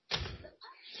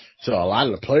 So a lot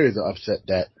of the players are upset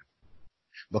that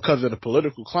because of the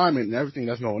political climate and everything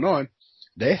that's going on,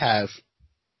 they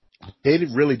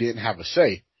really didn't have a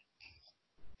say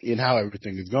in how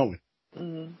everything is going.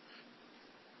 Mm-hmm.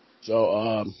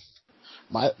 So,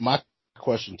 my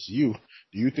question to you,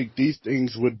 do you think these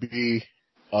things would be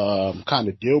kind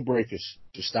of deal breakers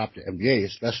to stop the NBA,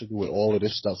 especially with all of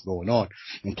this stuff going on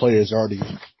and players already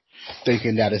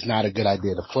thinking that it's not a good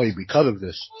idea to play because of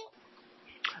this?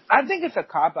 I think it's a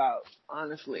cop-out,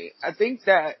 honestly. I think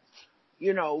that,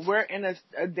 we're in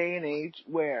a day and age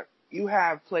where you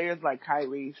have players like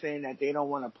Kyrie saying that they don't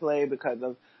want to play because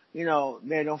of,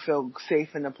 they don't feel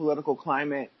safe in the political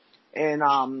climate in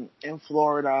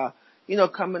Florida,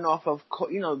 coming off of,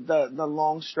 the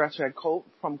long stretch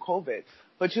from COVID.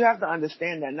 But you have to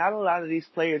understand that not a lot of these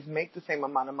players make the same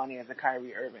amount of money as a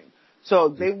Kyrie Irving. So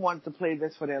they want to play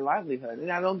this for their livelihood.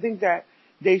 And I don't think that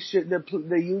the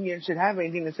union should have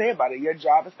anything to say about it. Your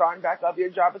job is starting back up.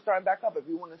 If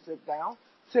you want to sit down,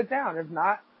 sit down. If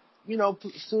not,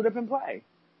 suit up and play.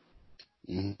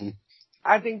 Mm-hmm.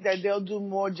 I think that they'll do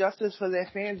more justice for their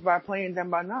fans by playing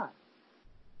than by not.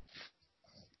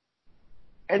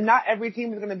 And not every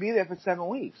team is going to be there for 7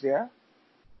 weeks, yeah?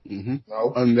 Mm-hmm.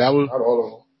 No. And that was not all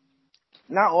of them.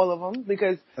 Not all of them,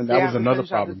 because and that was another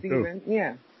problem, too.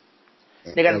 Yeah.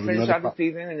 They got to finish out the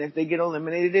season, and if they get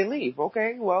eliminated, they leave.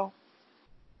 Okay, well,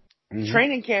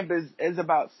 training camp is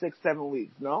about 6-7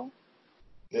 weeks, no?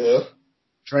 Yeah.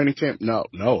 Training camp? No.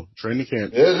 Training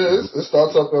camp. Yeah, it is. It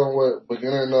starts up in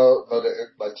beginning of,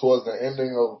 towards the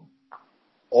ending of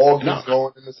August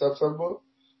going into September?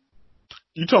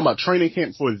 You talking about training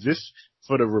camp for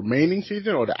the remaining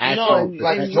season or the actual?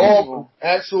 No,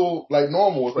 actual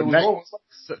normal. If it was normal,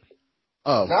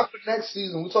 not for next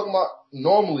season. We're talking about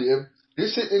normally. If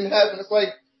this shit didn't happen,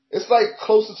 it's like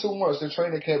close to 2 months in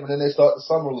training camp, and then they start the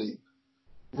summer league.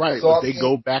 Right, so but they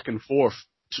go back and forth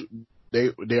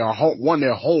they are home. One,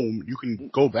 they're home. You can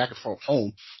go back and forth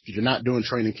home because you're not doing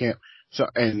training camp. So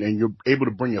and you're able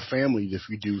to bring your family if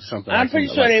you do something. I'm like pretty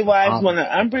that, sure like, their wives wanna.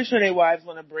 I'm pretty sure their wives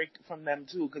wanna break from them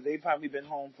too, because they've probably been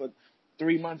home for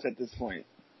 3 months at this point.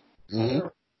 Mm-hmm.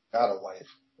 Got a wife.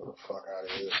 Get the fuck out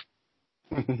of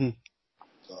here.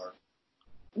 Sorry.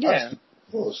 Yeah.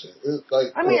 Bullshit. It's like,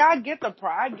 I mean, I get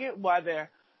I get why they're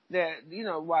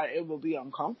why it will be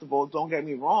uncomfortable. Don't get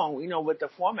me wrong, with the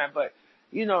format, but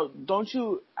don't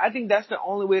you? I think that's the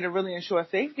only way to really ensure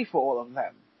safety for all of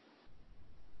them.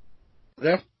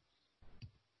 Yeah.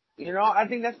 I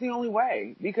think that's the only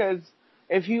way, because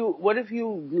what if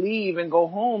you leave and go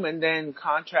home and then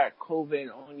contract COVID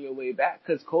on your way back?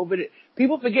 Because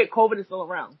people forget COVID is still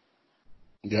around.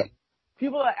 Yep.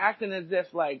 People are acting as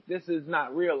if like this is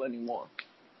not real anymore.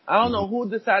 I don't know who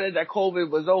decided that COVID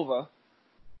was over.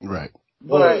 Right.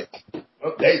 But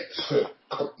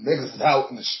niggas is out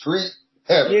in the street.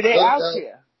 Yeah, they out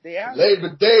here. They out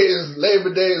Labor Day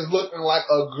is looking like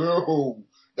a girl.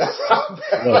 That's how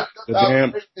bad. Look,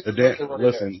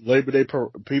 listen, Labor Day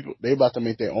people, they about to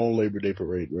make their own Labor Day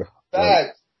parade, bro.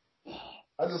 Facts.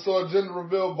 I just saw a gender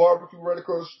reveal barbecue right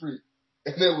across the street,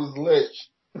 and it was lit.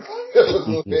 It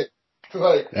was lit.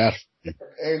 Like,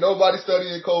 ain't nobody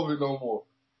studying COVID no more.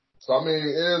 So I mean,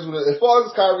 it is what it is. As far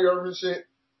as Kyrie Irving shit,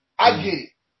 I get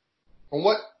it. From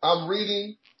what I'm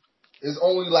reading, there's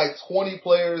only like 20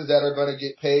 players that are gonna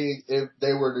get paid if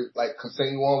they were to like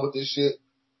continue on with this shit.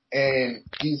 And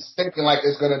he's thinking like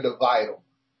it's gonna divide them.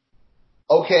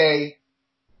 Okay,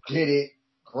 get it,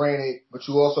 granted, but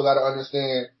you also gotta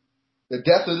understand the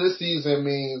death of this season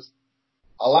means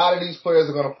a lot of these players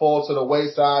are gonna fall to the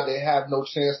wayside. They have no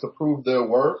chance to prove their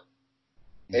worth.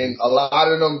 And a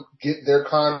lot of them get their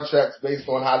contracts based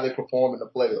on how they perform in the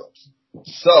playoffs.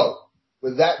 So,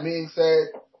 with that being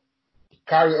said,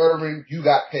 Kyrie Irving, you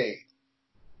got paid.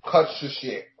 Cut your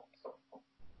shit.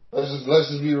 Let's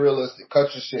just be realistic.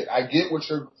 Cut your shit. I get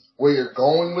where you're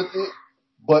going with it,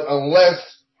 but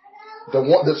unless the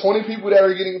 20 people that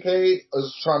are getting paid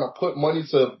is trying to put money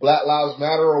to Black Lives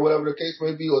Matter or whatever the case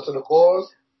may be, or to the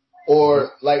cause,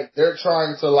 or like they're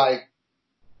trying to like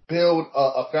build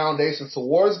a foundation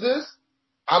towards this,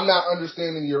 I'm not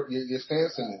understanding your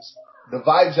stance in this.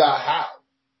 Divide y'all how?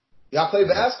 Y'all play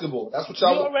basketball. That's what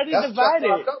y'all. You already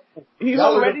divided. You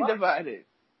already divided.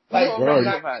 Like,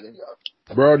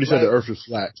 bro already said the earth is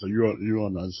flat, so you're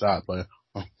on the other side, player.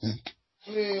 I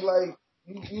mean, like,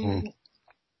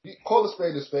 you call a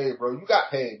spade, bro. You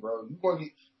got paid, bro.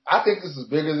 I think this is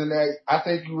bigger than that. I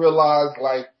think you realize,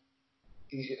 like,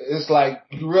 it's like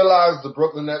you realize the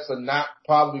Brooklyn Nets are not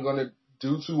probably going to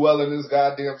do too well in this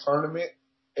goddamn tournament,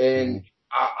 and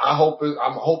I'm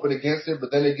hoping against it.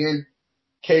 But then again,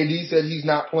 KD said he's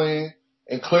not playing,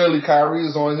 and clearly Kyrie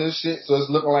is on his shit, so it's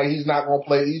looking like he's not going to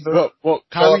play either. Well,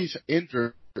 Kyrie's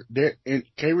injured.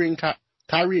 Kyrie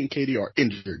and KD are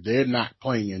injured. They're not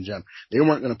playing in general. They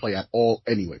weren't going to play at all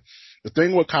anyway. The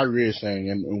thing what Kyrie is saying,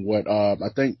 and what I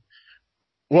think.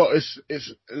 Well, and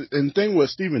the thing what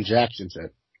Steven Jackson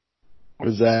said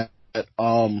was that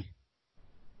the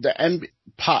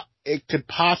it could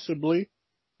possibly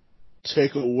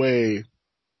take away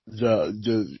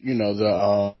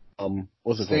the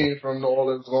what's it steam called? From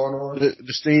all that's going on.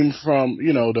 The steam from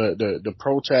the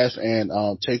protests and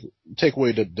take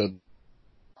away the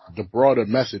broader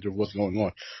message of what's going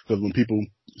on. Because when people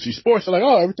see sports, they're like,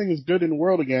 oh, everything is good in the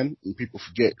world again, and people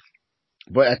forget.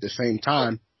 But at the same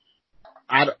time,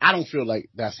 I don't feel like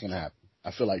that's going to happen.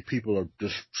 I feel like people are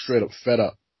just straight up fed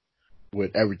up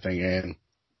with everything, and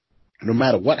no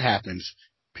matter what happens,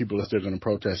 people are still going to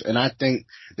protest. And I think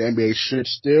the NBA should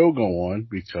still go on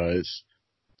because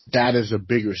that is a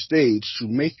bigger stage to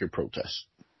make your protest.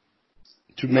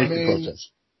 The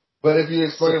protest. But if you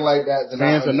explain it like that, then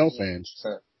fans or no fans.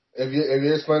 If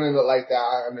you're explaining it like that,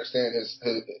 I understand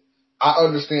I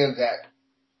understand that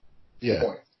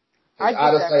point.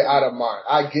 Out of sight, out of mind.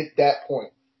 I get that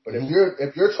point. But if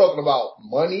you're talking about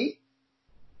money,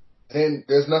 then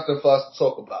there's nothing for us to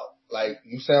talk about. Like,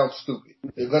 you sound stupid.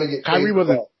 You're gonna get paid. Kyrie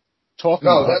wasn't talking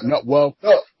about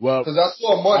because I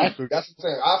saw money. That's what I'm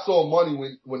saying. I saw money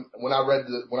when I read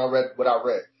what I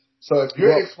read. So if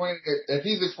you're explaining it, if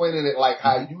he's explaining it like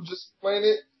how you just explained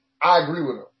it, I agree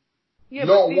with him. Yeah,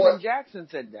 but Steven Jackson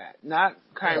said that, not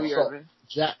Kyrie Irving.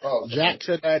 Jack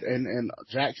said that, and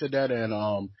Jack said that,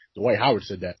 and Dwight Howard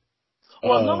said that.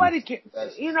 Well, nobody can. I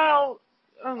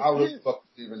respect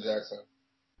Steven Jackson.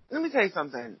 Let me tell you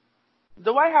something.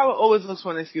 Dwight Howard always looks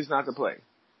for an excuse not to play.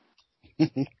 But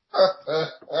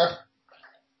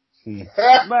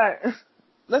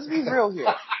let's be real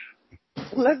here.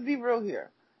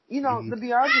 To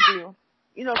be honest with you,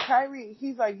 Kyrie,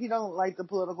 he's like, he don't like the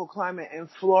political climate in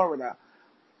Florida.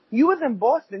 You was in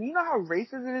Boston. You know how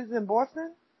racist it is in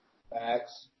Boston?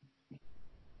 Facts.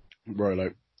 Bro,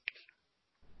 like,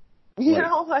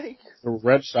 like the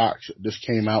Red Sox just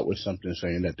came out with something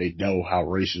saying that they know how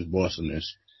racist Boston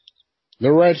is.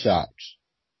 The Red Sox.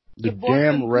 The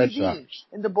damn Red PD, Sox.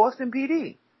 and the Boston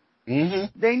PD.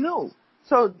 Mm-hmm. They knew.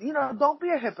 So, don't be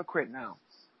a hypocrite now.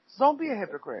 Don't be a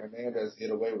hypocrite. Hernandez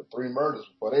get away with 3 murders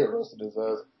before they arrested his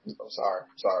I'm sorry.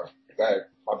 Go ahead.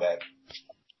 My bad.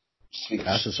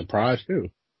 That's a surprise, too.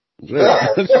 Yeah.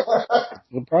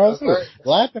 Surprise, too.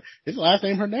 His last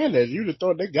name Hernandez. You'd have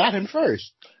thought they got him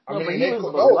first. I mean, he was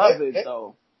beloved,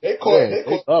 though. They caught him.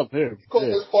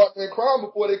 His partner in crime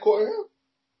before they caught him.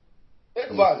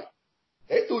 Think about it.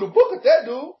 They threw the book at that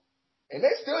dude, and they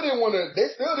still didn't want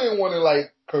to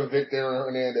like convict Aaron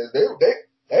Hernandez.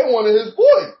 They wanted his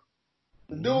boy,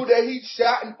 the dude that he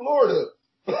shot in Florida.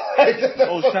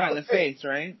 Shot in the face,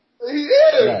 right? He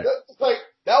is. Right.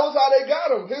 That was how they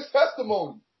got him. His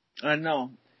testimony. I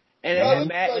know, and it had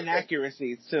bad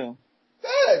inaccuracies too.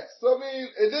 Facts. I mean,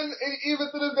 and then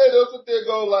even to this day they'll sit there and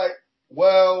go like,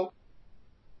 well,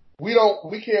 we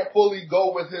can't fully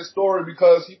go with his story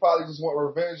because he probably just want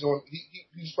revenge on,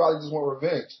 he probably just want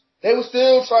revenge. They were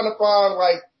still trying to find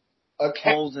like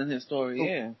holes in his story,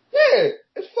 yeah. Yeah,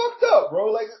 it's fucked up,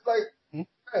 bro. Like, it's like,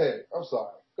 hey, I'm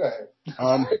sorry. Go ahead.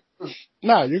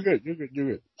 Nah, you're good.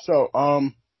 So,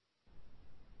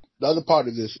 the other part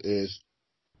of this is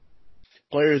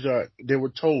players they were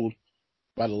told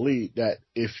by the league that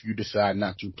if you decide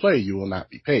not to play, you will not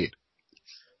be paid.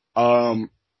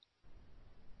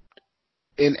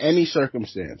 In any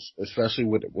circumstance, especially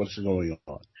with what's going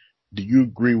on, do you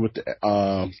agree with the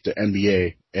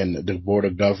NBA and the board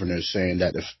of governors saying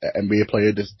that if an NBA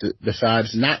player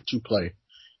decides not to play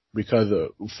because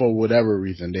for whatever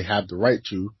reason they have the right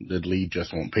to, the league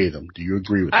just won't pay them? Do you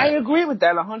agree with that? I agree with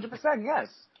that 100%. Yes.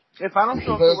 If I don't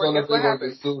show up to work, guess what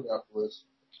happens?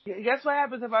 Guess what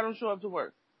happens if I don't show up to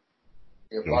work?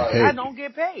 I don't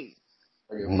get paid.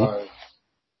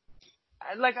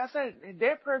 Like I said,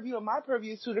 their purview and my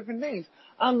purview is 2 different things.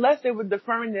 Unless they were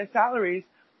deferring their salaries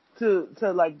to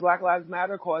like Black Lives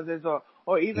Matter causes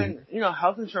or even,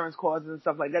 health insurance causes and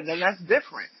stuff like that, then that's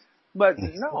different. But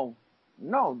no,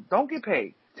 don't get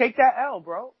paid. Take that L,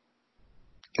 bro.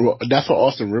 Well, that's what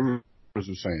Austin Rivers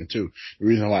was saying too. The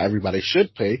reason why everybody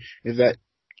should pay is that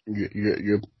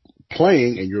you're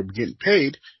playing and you're getting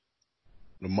paid.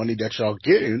 The money that y'all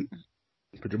getting,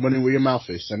 put your money where your mouth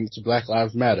is. Send it to Black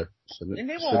Lives Matter. Send it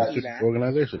to the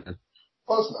organization. Of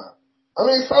course not. I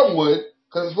mean, some would,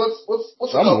 because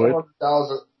what's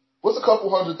a couple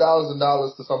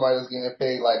 $100,000 to somebody that's getting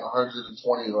paid like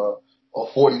 120 or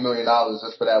 $40 million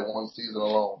just for that one season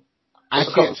alone? I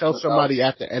can't tell somebody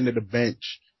at the end of the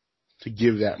bench to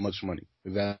give that much money.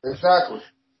 Exactly.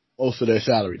 Most of their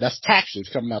salary. That's taxes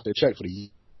coming out their check for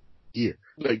the year.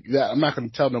 Like that, I'm not going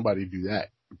to tell nobody to do that.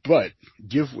 But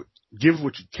give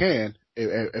what you can.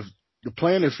 If the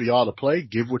plan is for y'all to play,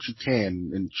 give what you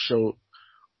can and show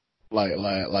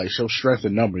show strength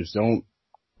in numbers.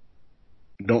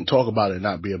 Don't talk about it and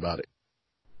not be about it.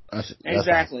 That's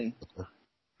exactly.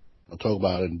 Don't talk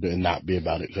about it and not be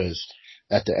about it, because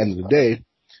at the end of the day,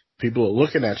 people are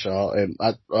looking at y'all, and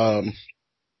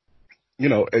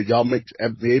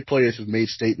NBA players have made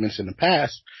statements in the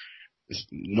past. There's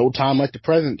no time like the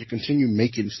present to continue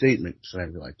making statements and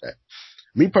everything like that.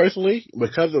 Me personally,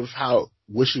 because of how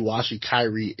wishy-washy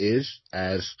Kyrie is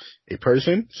as a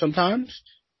person sometimes,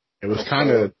 it was kind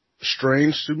of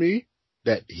strange to me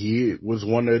that he was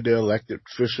one of the elected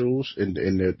officials in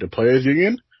the players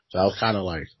union. So I was kind of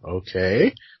like,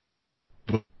 okay.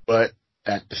 But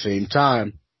at the same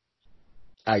time,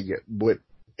 I get with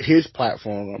his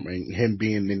platform, I mean, him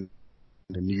being in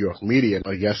the New York media,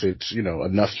 I guess it's,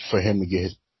 enough for him to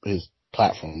get his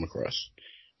platform across.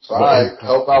 So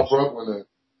help out Brooklyn then.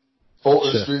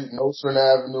 Fulton Street, Nostrand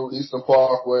Avenue, Eastern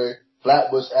Parkway,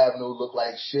 Flatbush Avenue look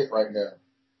like shit right now.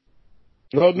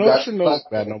 No, Nostrand don't look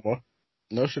bad no more.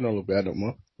 Nostrand don't look bad no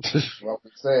more. What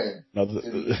I'm saying.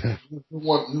 If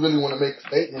you really want to make a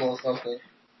statement on something,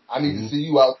 I need to see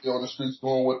you out there on the streets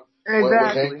doing what Stephen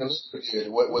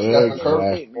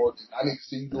Curry did. I need to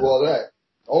see you do all that.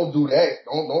 Don't do that.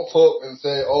 Don't talk and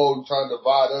say, oh, you're trying to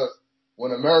divide us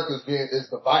when America is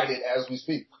divided as we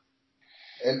speak.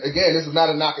 And again, this is not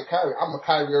a knock at Kyrie. I'm a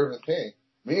Kyrie Irving fan.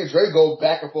 Me and Dre go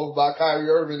back and forth about Kyrie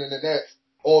Irving and the Nets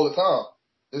all the time.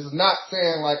 This is not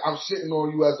saying like I'm shitting on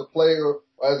you as a player or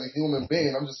as a human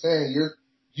being. I'm just saying you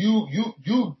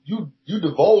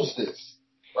divulged this,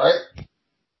 right?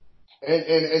 And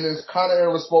it's kind of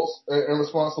in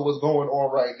response to what's going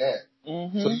on right now.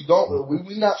 So you don't,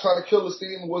 we not trying to kill the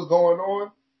steam of what's going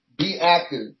on. Be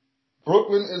active.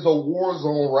 Brooklyn is a war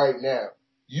zone right now.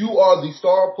 You are the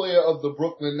star player of the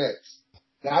Brooklyn Nets.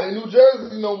 Not in New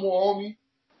Jersey no more, homie.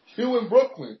 You in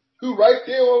Brooklyn. You right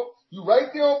there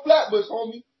on Flatbush,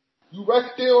 homie. You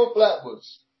right there on Flatbush.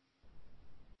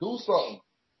 Do something.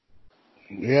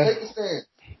 Yeah. Take a stand.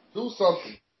 Do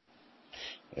something.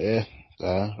 Yeah.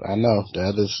 I know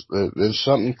that is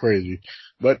something crazy,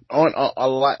 but on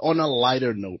a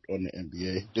lighter note on the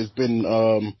NBA, there's been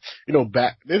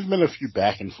there's been a few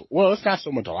back and forth. Well, it's not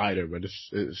so much lighter, but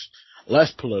it's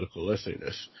less political. Let's say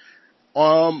this.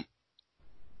 The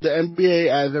NBA,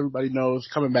 as everybody knows,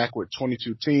 coming back with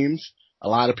 22 teams. A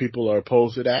lot of people are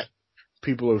opposed to that.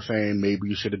 People are saying maybe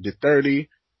you should have did 30.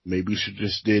 Maybe you should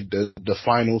just did the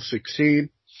final 16.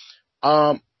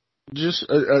 Just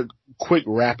a quick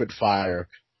rapid fire.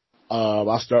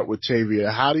 I'll start with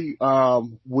Tavia. How do you,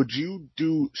 would you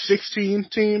do 16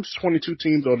 teams, 22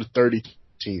 teams, or the 30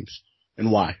 teams,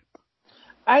 and why?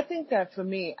 I think that for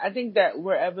me, I think that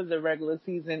wherever the regular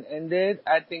season ended,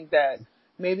 I think that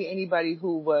maybe anybody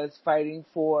who was fighting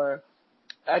for,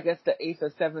 I guess, the 8th or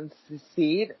 7th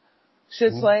seed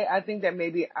should play. I think that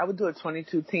maybe I would do a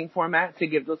 22 team format to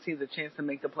give those teams a chance to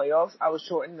make the playoffs. I would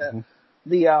shorten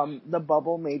the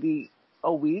bubble maybe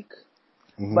a week,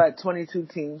 but 22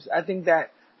 teams. I think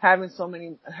that having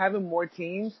more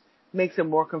teams makes it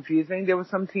more confusing. There were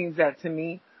some teams that, to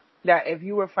me, that if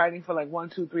you were fighting for like 1,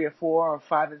 2, 3, or 4, or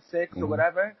 5 and 6 or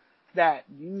whatever, that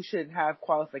you should have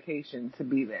qualification to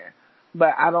be there.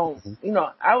 But I don't,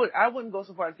 I wouldn't go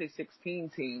so far as to say 16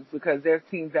 teams, because there's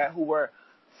teams who were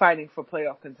fighting for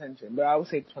playoff contention. But I would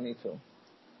say 22.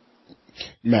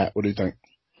 Matt, what do you think?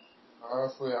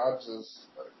 Honestly,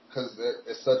 because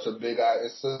it's such a big,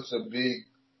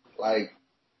 like,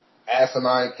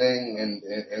 asinine thing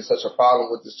and such a problem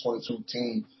with this 22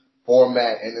 team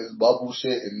format and this bubble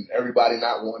shit and everybody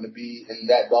not wanting to be in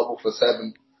that bubble for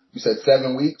 7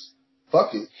 weeks.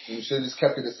 Fuck it. You should have just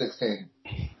kept it at 16.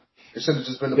 It should have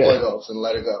just been the playoffs and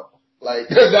let it go. Like,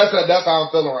 that's how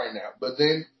I'm feeling right now. But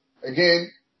then, again,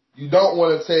 you don't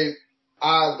want to take,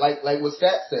 like what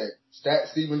Stat said,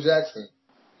 Steven Jackson.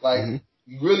 Like,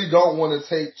 you really don't want to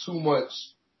take too much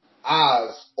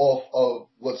eyes off of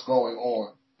what's going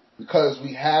on, because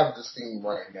we have the steam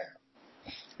right now.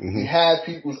 We have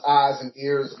people's eyes and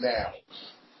ears now.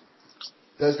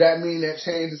 Does that mean that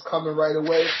change is coming right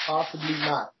away? Possibly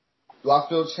not. Do I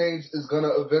feel change is going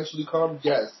to eventually come?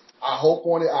 Yes. I hope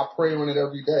on it. I pray on it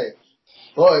every day.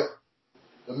 But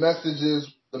the message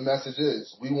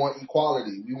is, we want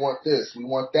equality. We want this. We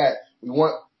want that. We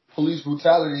want police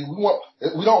brutality.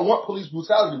 We don't want police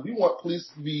brutality. We want police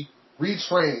to be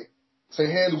retrained to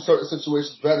handle certain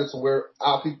situations better, to where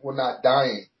our people are not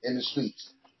dying in the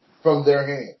streets from their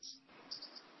hands.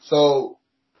 So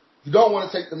you don't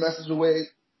want to take the message away.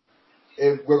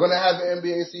 If we're going to have an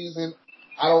NBA season,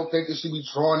 I don't think it should be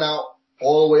drawn out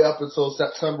all the way up until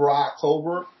September or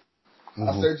October.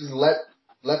 I say just let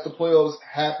the playoffs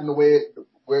happen the way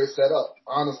where it's set up,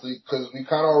 honestly, because we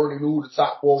kind of already knew who the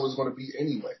top 4 was going to be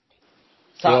anyway.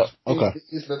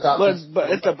 It's the top, but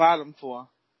it's the bottom 4.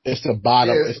 It's the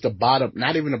bottom. Yeah. It's the bottom.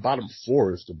 Not even the bottom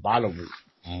 4. It's the bottom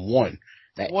 1.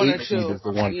 That 1 or 8 2 is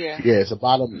the one. Yeah, it's the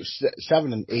bottom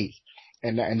 7 and 8.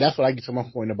 And that's what I get to my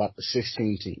point about the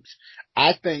 16 teams.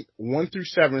 I think 1 through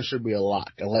 7 should be a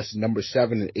lock, unless number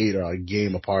 7 and 8 are a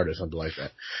game apart or something like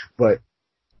that. But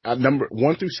number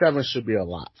 1 through 7 should be a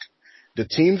lock. The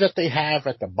teams that they have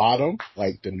at the bottom,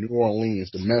 like the New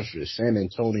Orleans, the Memphis, San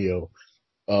Antonio,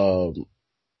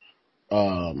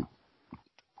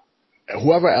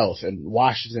 whoever else, and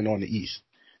Washington on the East,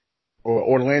 or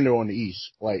Orlando on the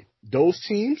East, like those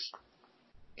teams,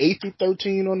 8 through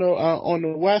 13 on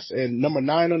the West and number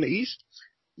 9 on the East,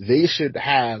 they should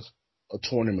have a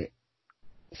tournament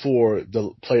for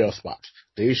the playoff spots.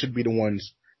 They should be the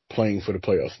ones playing for the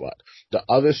playoff spot. The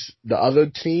other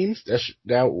teams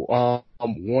that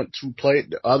want to play,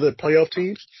 the other playoff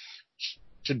teams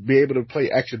should be able to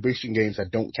play exhibition games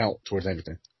that don't count towards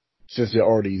anything, since they're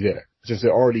already there, since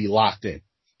they're already locked in.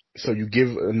 So you give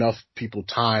enough people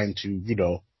time to,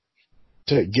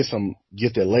 to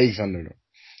get their legs under them.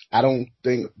 I don't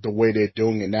think the way they're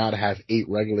doing it now, to have 8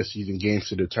 regular season games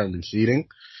to determine seeding,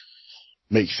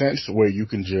 makes sense, where you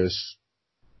can just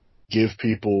give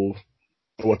people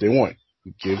what they want.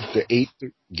 Give 8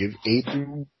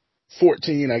 through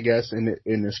 14, I guess,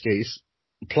 in this case,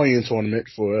 playing tournament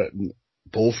for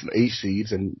both 8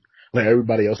 seeds, and let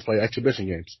everybody else play exhibition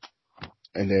games.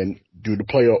 And then do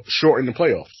shorten the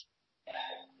playoffs.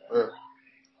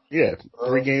 Yeah,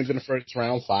 3 games in the first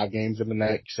round, 5 games in the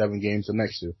next, 7 games in the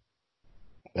next 2.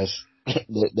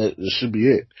 that should be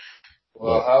it.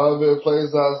 Well, but however it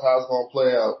plays out, how it's gonna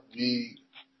play out.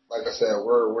 Like I said,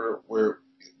 we're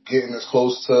getting as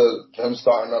close to them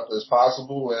starting up as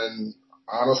possible, and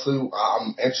honestly,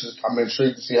 I'm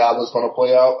intrigued to see how this gonna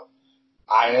play out.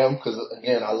 I am, because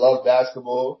again, I love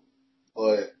basketball,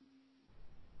 but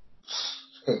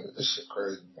this shit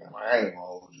crazy, man. I ain't gonna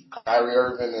hold you. Kyrie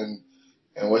Irving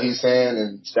and what he's saying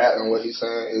and Stat and what he's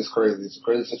saying is crazy. It's a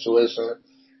crazy situation.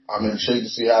 I'm intrigued to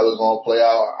see how it's gonna play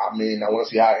out. I mean, I want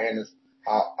to see how Adam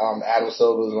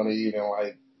Silver is gonna even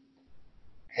like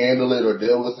handle it or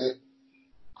deal with it.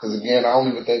 Because again, I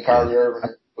don't even think Kyrie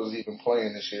Irving was even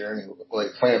playing this year anyway,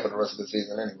 like playing for the rest of the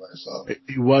season anyway. So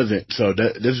he wasn't. So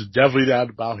this is definitely not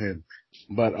about him.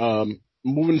 But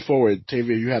moving forward,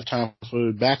 Tavia, you have time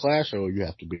for the backlash, or you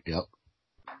have to be up?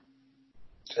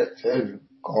 Tavia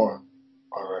gone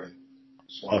already.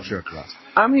 So, Oh, sure.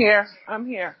 I'm here.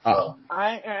 Oh.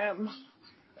 I'm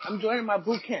joining my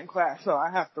boot camp class, so I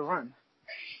have to run.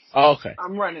 Oh, okay.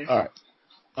 I'm running. All right.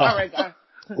 All right, guys.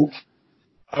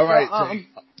 All right. So,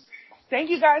 thank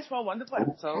you guys for a wonderful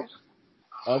episode.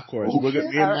 Of course. We're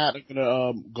going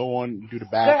to go on and do the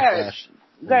backlash.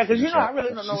 Go ahead, because I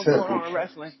really don't know what's going on in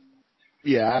wrestling.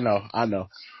 Yeah, I know. All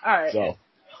right. So,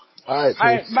 all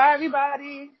right. Bye,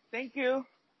 everybody. Thank you.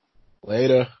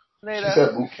 Later. She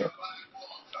said boot camp.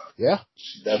 Yeah.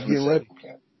 She definitely said boot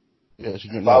camp. Yeah, she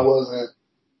if I wasn't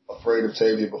afraid of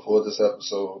Tavia before this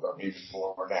episode, I'm even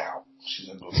more now. She's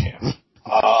in boot camp.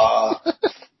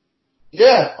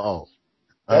 Yeah. Oh.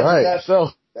 All right.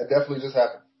 So that definitely just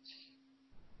happened.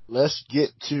 Let's get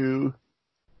to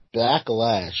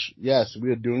Backlash. Yes,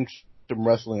 we are doing some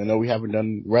wrestling. I know we haven't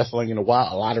done wrestling in a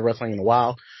while, a lot of wrestling in a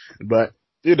while, but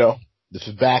this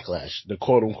is Backlash, the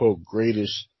quote unquote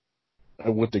greatest,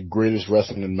 with the greatest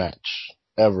wrestling match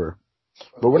ever.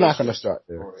 But we're not going to start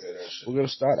there. We're going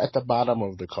to start at the bottom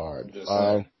of the card.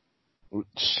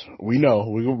 We know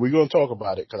we're going to talk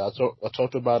about it because I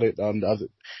talked about it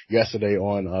yesterday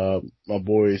on my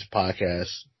boy's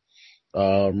podcast,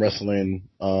 wrestling.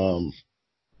 What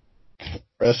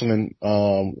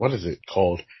is it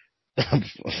called?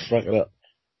 Fuck it up.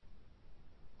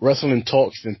 Wrestling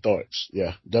Talks and Thoughts.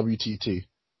 Yeah, WTT.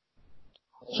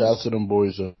 Shout out to them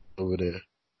boys over there.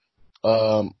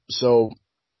 So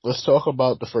let's talk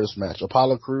about the first match.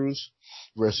 Apollo Crews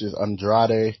versus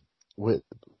Andrade with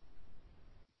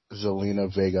Zelina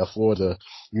Vega for the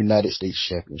United States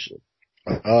Championship.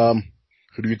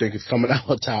 Who do you think is coming out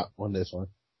on top on this one?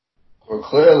 Well,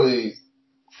 clearly,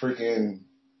 freaking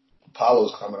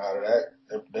Apollo's coming out of that.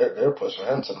 They're pushing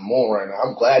him to the moon right now.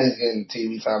 I'm glad he's getting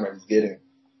TV time that he's getting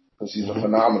because he's a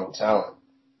phenomenal talent.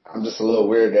 I'm just a little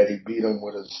weird that he beat him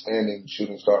with a standing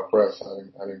shooting star press. I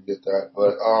didn't get that,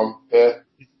 but yeah.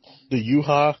 The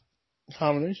Yuha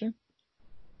combination.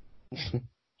 I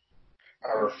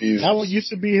refuse. That one used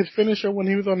to be his finisher when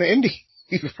he was on the Indies.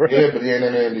 Yeah, but he ain't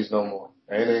in the Indies no more.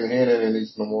 He ain't in the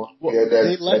Indies no more. Well,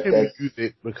 they let him use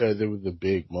it because it was a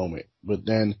big moment. But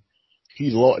then he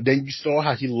lost. Then you saw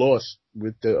how he lost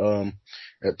with the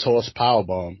toss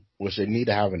powerbomb, which they need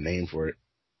to have a name for it.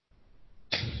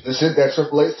 The shit that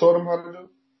Triple H taught him how to do?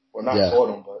 Well, not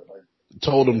taught him, but like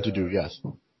told him to do. Yes.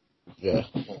 Yeah.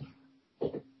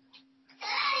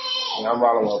 I'm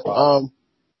riding with Apollo.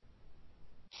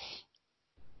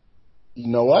 You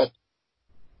know what?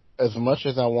 As much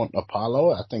as I want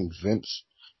Apollo, I think Vince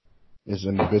is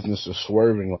in the business of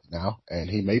swerving right now, and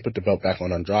he may put the belt back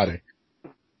on Andrade,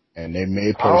 and they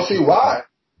may put. I don't see why.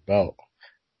 Belt.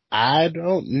 I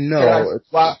don't know.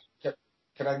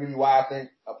 Can I give you why I think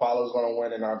Apollo is going to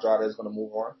win and Andrade is going to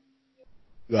move on?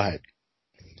 Go ahead.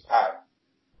 All right.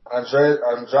 Andrade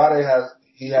has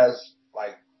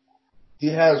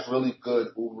really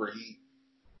good Uber heat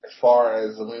as far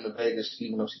as Zelina Vega,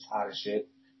 even though she's hot as shit.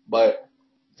 But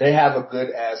they have a good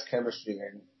ass chemistry,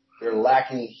 and they're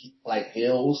lacking like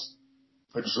heels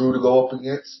for Drew to go up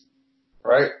against,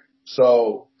 right?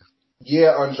 So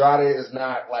yeah, Andrade is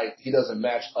not like he doesn't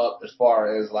match up as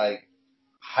far as like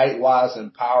height wise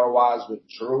and power wise with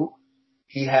Drew.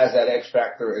 He has that X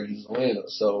factor in Zelina,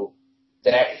 so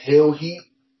that heel heat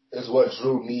is what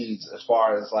Drew needs as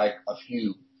far as like a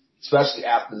feud, especially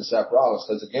after the Seth Rollins.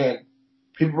 Because again,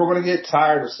 people are going to get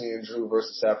tired of seeing Drew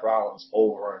versus Seth Rollins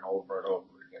over and over and over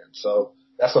again. So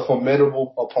that's a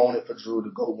formidable opponent for Drew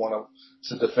to want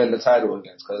to defend the title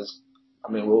against. Because I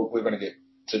mean, we're going to get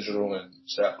to Drew and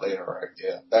Seth later, right?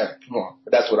 Yeah, come on.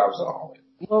 But that's what I was on with.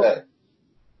 Well,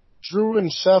 Drew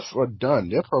and Seth are done.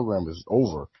 Their program is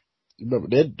over. Remember,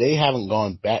 they haven't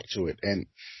gone back to it. And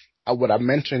what I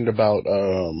mentioned about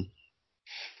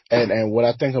and what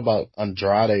I think about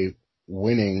Andrade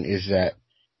winning is that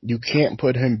you can't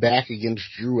put him back against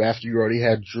Drew after you already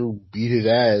had Drew beat his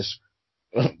ass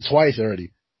twice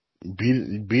already.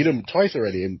 Beat him twice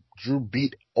already, and Drew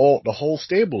beat the whole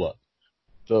stable up.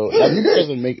 So that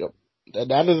doesn't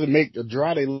make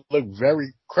Andrade look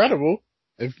very credible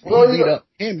if he beat up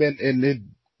him and the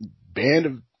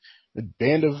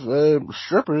band of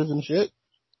strippers and shit.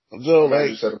 So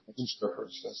like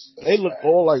they look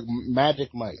all like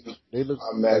Magic Mike. They look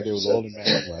like they was all in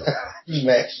Magic Mike.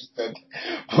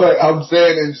 But I'm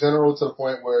saying in general to the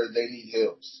point where they need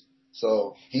heels.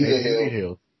 So he's a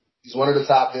heel. He's one of the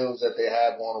top heels that they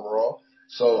have on Raw.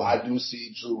 So I do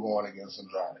see Drew going against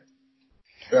Andrade.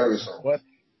 Very soon. But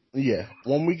yeah,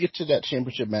 when we get to that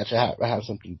championship match, I have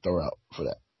something to throw out for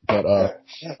that. But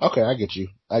okay, I get you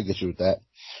with that.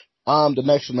 The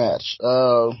next match,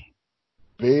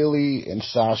 Bayley and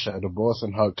Sasha, the Boss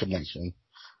and Hug connection.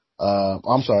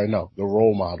 I'm sorry, no, the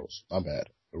Role Models. My bad.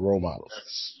 The Role Models.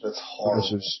 That's horrible.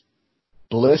 Versus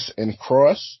Bliss and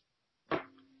Cross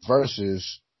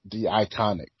versus the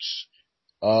Iconics.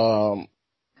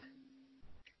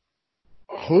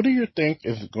 Who do you think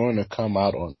is going to come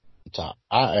out on top?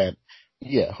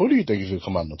 Who do you think is going to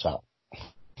come out on top?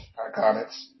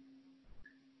 Iconics.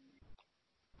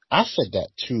 I said that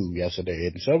too yesterday,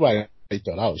 and somebody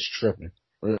thought I was tripping.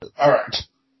 All right.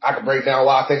 I can break down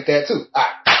why I think that too. All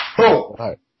right. Boom. All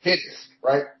right. Hit this,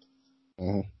 right?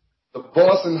 Mm-hmm. The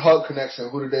Boss and Hug connection,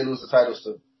 who did they lose the titles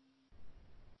to?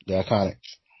 The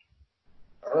Iconics.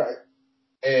 All right.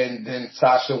 And then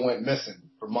Sasha went missing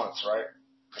for months, right?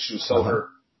 Because she was so hurt.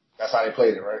 That's how they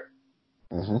played it, right?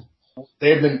 Mm-hmm.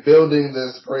 They've been building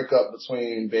this breakup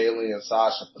between Bayley and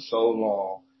Sasha for so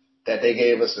long that they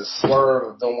gave us a swerve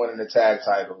of them winning the tag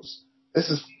titles. This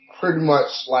is pretty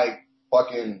much like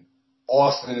fucking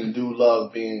Austin and Dude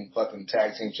Love being fucking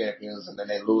tag team champions, and then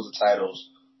they lose the titles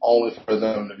only for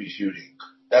them to be feuding.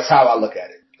 That's how I look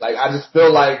at it. Like, I just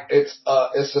feel like it's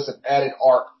just an added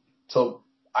arc to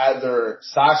either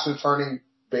Sasha turning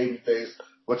babyface,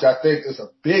 which I think is a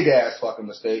big ass fucking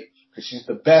mistake because she's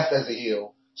the best as a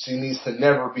heel. She needs to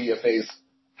never be a face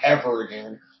ever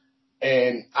again.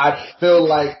 And I feel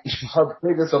like her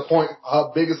biggest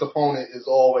opponent is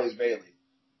always Bayley.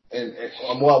 And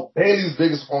Bayley's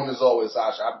biggest opponent is always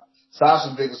Sasha.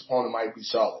 Sasha's biggest opponent might be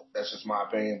Charlotte. That's just my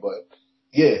opinion. But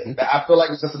yeah, I feel like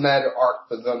it's just another arc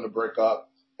for them to break up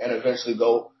and eventually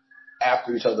go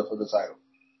after each other for the title.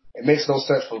 It makes no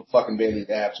sense for fucking Bayley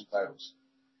to have two titles.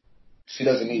 She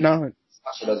doesn't need it.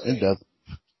 Sasha doesn't need it.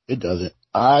 It doesn't.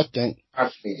 I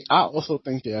also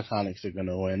think the Iconics are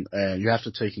gonna win, and you have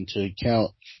to take into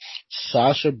account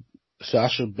Sasha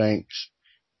Banks'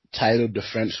 title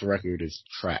defense record is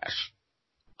trash.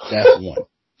 That's one.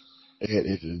 It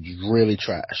is really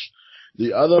trash.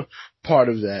 The other part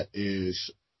of that is,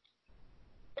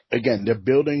 again, they're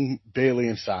building Bayley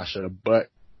and Sasha, but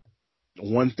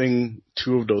one thing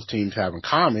two of those teams have in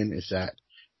common is that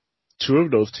two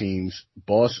of those teams,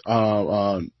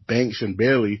 Banks and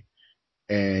Bayley,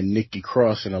 and Nikki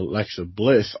Cross and Alexa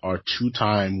Bliss are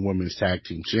two-time women's tag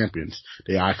team champions.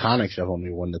 The Iconics have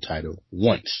only won the title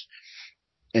once.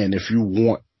 And if you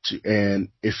make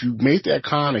the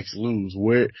Iconics lose,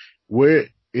 where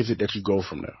is it that you go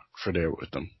from there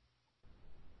with them?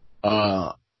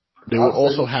 They will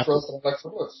also have to. Alexa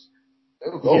Bliss. They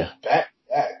would go back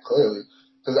clearly.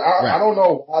 Because I don't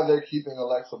know why they're keeping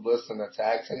Alexa Bliss in the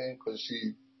tag team, because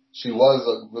she was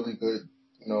a really good,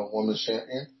 women's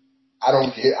champion. I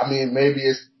don't get. I mean,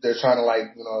 maybe they're trying to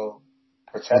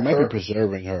protect her. They might be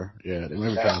preserving her. Yeah, they might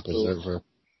be trying to preserve her.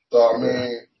 So I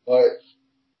mean, but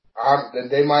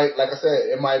they might, like I said,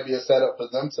 it might be a setup for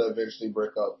them to eventually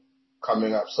break up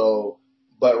coming up. So,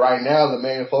 but right now the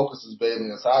main focus is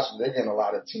Bayley and Sasha. They're getting a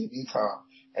lot of TV time,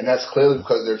 and that's clearly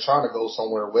because they're trying to go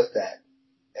somewhere with that.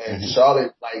 And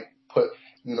Charlotte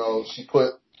she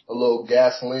put a little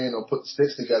gasoline or put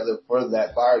sticks together for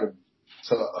that fire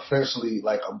to officially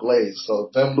ablaze. So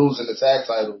them losing the tag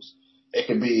titles, it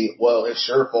can be, well, it's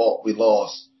your fault we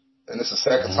lost. And it's the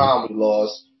second time we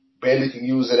lost. Bayley can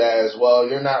use it as, well,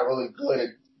 you're not really good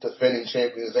at defending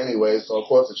champions anyway, so of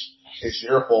course it's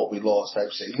your fault we lost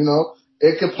type shit.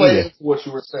 It could play into what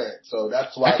you were saying. So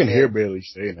that's why I can hear Bayley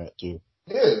saying that too.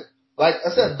 Yeah. Like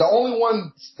I said, the only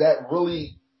ones that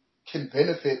really can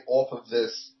benefit off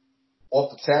the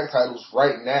tag titles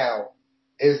right now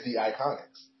is the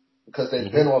Iconics. Because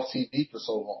they've been off TV for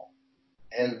so long.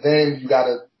 And then you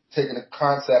gotta take in the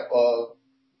concept of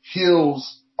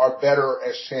heels are better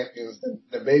as champions than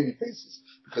baby faces,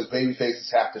 because baby faces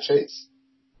have to chase.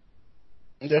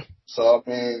 Yeah. So I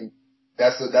mean,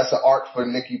 that's an arc for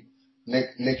Nikki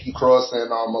Cross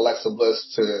and Alexa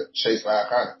Bliss to chase the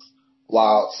Iconics.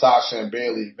 while Sasha and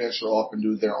Bayley venture off and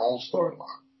do their own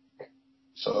storyline.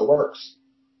 So it works.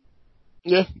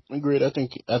 Yeah, agreed. I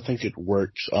think it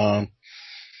works. And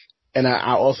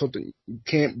I also think you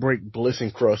can't break Bliss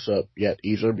and Cross up yet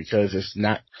either because it's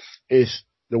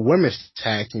the women's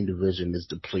tag team division is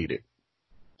depleted.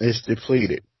 It's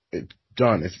depleted. It's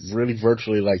done. It's really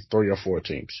virtually like 3 or 4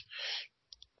 teams.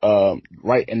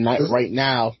 Right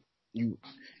now,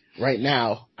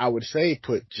 I would say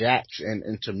put Jax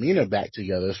and Tamina back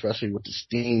together, especially with the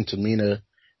steam Tamina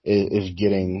is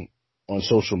getting on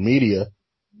social media.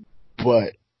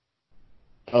 But,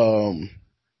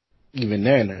 even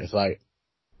then, it's like,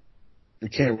 you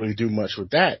can't really do much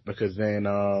with that because then,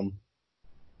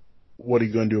 what are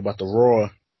you going to do about the Raw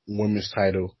women's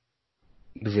title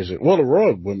division? Well, the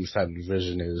Raw women's title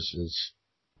division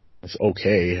is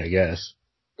okay, I guess.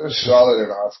 There's Charlotte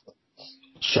and Asuka.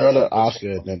 Charlotte,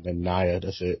 Asuka, and Nia,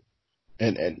 that's it.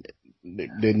 And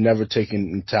they're never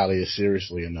taken Natalia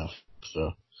seriously enough.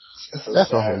 So,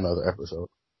 that's a whole nother episode.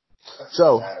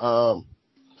 So,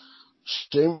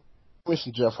 Sheamus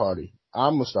and Jeff Hardy.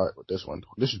 I'm gonna start with this one.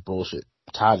 This is bullshit.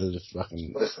 I'm tired of this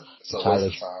fucking.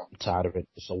 Tired of it.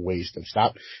 It's a waste. And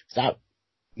stop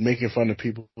making fun of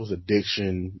people's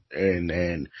addiction and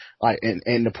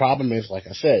the problem is, like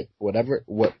I said, whatever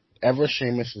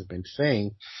Sheamus has been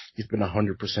saying, he's been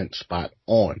 100% spot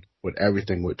on with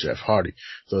everything with Jeff Hardy.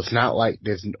 So it's not like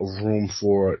there's room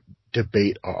for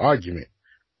debate or argument.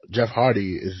 Jeff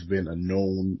Hardy has been a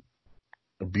known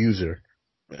abuser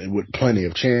with plenty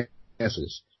of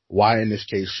chances. Why in this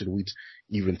case should we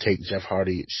even take Jeff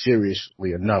Hardy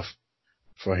seriously enough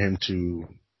for him to,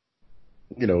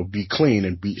 be clean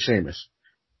and beat Sheamus?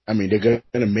 I mean, they're going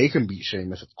to make him beat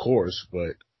Sheamus, of course,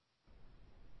 but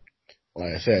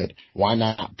like I said, why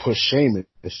not push Sheamus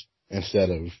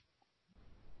instead of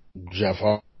Jeff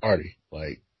Hardy?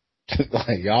 Like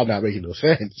y'all not making no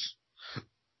sense.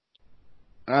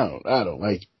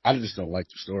 I just don't like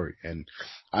the story. And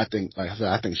I think, like I said,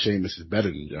 I think Sheamus is better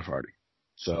than Jeff Hardy.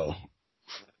 So,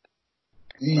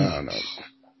 I don't know.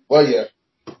 Well, yeah.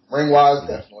 Ring-wise,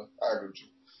 definitely. I agree with you.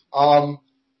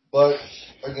 But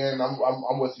again,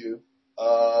 I'm with you.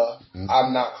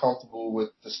 I'm not comfortable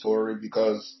with the story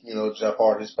because, Jeff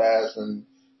Hardy's passed and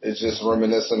it's just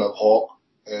reminiscent of Hulk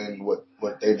and what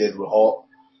they did with Hulk.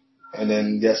 And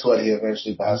then guess what? He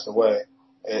eventually passed away.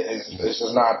 It's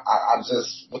just not, I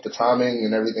just, with the timing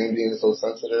and everything being so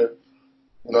sensitive,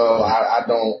 I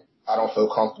don't feel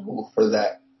comfortable for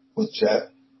that with Jeff.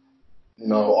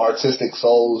 Artistic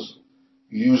souls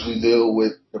usually deal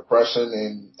with depression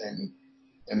and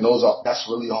that's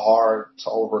really hard to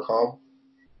overcome.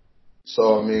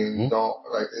 So, I mean,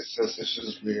 it's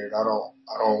just weird.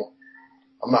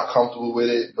 I'm not comfortable with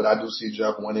it, but I do see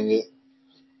Jeff winning it.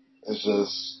 It's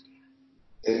just,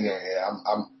 they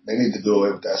need to do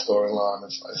away with that storyline.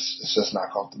 It's just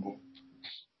not comfortable.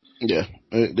 Yeah,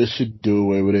 they should do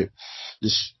away with it.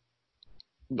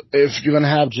 If you're gonna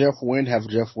have Jeff win,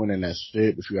 and that's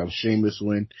it. If you have Sheamus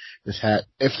win,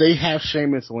 if they have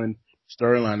Sheamus win,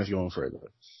 storyline is going further.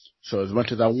 So as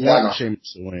much as I want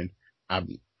Sheamus to win,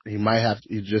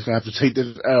 he's just gonna have to take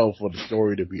this L for the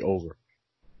story to be over.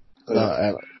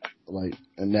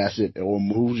 And that's it. Or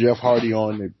move Jeff Hardy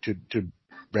on to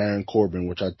Baron Corbin,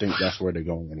 which I think that's where they're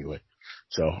going anyway.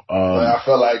 So, I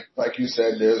feel like you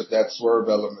said, there's that swerve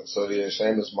element. So yeah,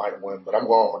 Sheamus might win, but I'm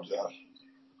going with Jeff.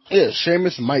 Yeah,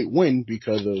 Sheamus might win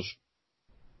because of,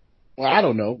 I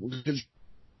don't know, because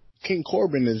King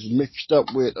Corbin is mixed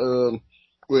up with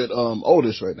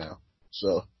Otis right now.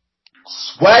 So,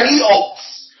 Swaggy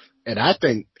Oats. And I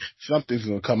think something's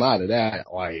gonna come out of that,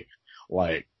 like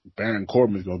Baron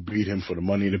Corbin's gonna beat him for the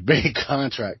Money in the Bank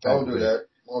contract. Don't do that.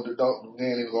 We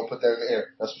ain't even gonna put that in the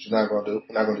air. That's what you're not gonna do.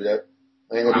 We're not gonna do that.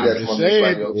 We ain't gonna do that. I'm just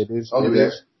saying, it is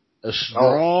a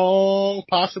strong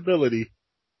possibility.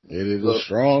 It is a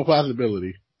strong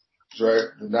possibility. Dre,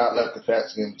 do not let the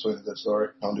facts get in between the story.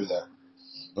 Don't do that.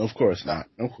 Of course not.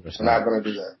 We're not gonna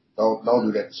do that. Don't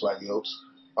do that to Swaggy Oats.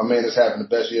 My man is having the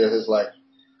best year of his life.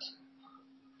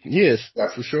 He is,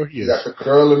 for sure he is. He got the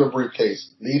girl in the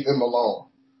briefcase. Leave him alone.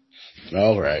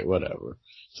 All right, whatever.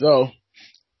 So,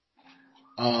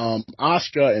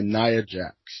 Asuka and Nia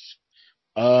Jax.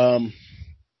 I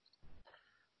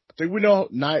think we know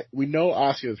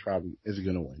Asuka is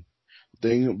gonna win. The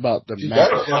thing about the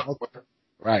match,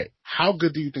 right? How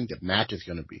good do you think the match is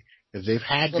gonna be? Because they've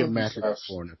had good matches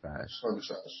before in the past. It's gonna be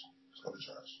trash.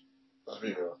 Let's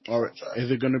be real. All right. Is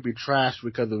it gonna be trash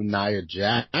because of Nia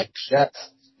Jax?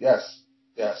 Yes.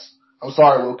 I'm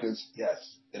sorry, Lucas.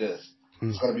 Yes, it is.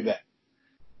 It's gonna be bad.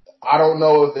 I don't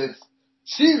know if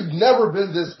she's never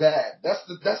been this bad. That's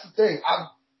the thing.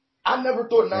 I never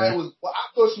thought Nia was. Well,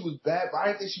 I thought she was bad, but I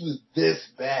didn't think she was this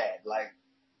bad. Like,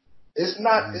 it's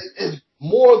not. It's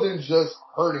more than just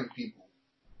hurting people.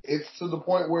 It's to the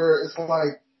point where it's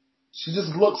like she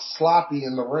just looks sloppy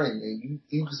in the ring, and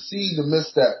you can see the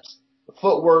missteps. The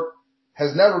footwork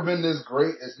has never been this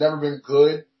great. It's never been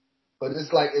good, but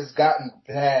it's like it's gotten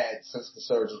bad since the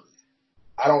surgery.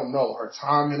 I don't know. Her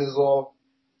timing is off.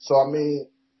 So I mean,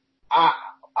 I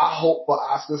hope for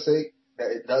Asuka's sake that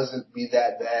it doesn't be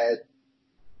that bad,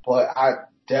 but I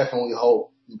definitely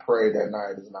hope and pray that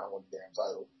Nia does not win the damn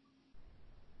title.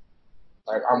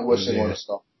 Like, I'm wishing on a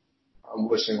star. I'm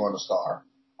wishing on a star.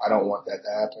 I don't want that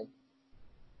to happen.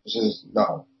 It's just,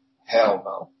 no. Hell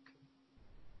no.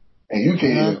 And you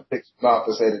can't even pick mouth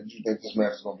to say that you think this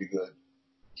match is going to be good.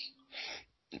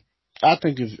 I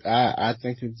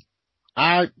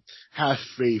have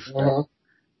faith.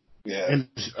 Yeah. And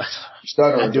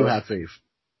stuttering, I do have faith.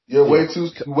 You're way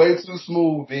too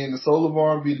smooth being the soul of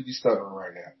R&B to be stuttering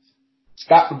right now.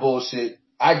 Stop the bullshit.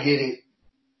 I get it.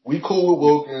 We cool with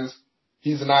Wilkins.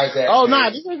 He's a nice ass. Oh, no,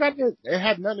 this it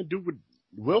had nothing to do with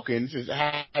Wilkins. It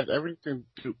has everything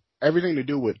to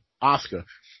do with Asuka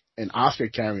and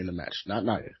Asuka carrying the match, not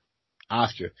Nia.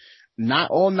 Asuka. Not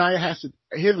all Nia has to.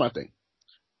 Here's my thing.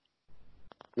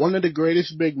 One of the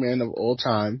greatest big men of all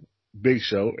time, Big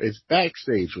Show, is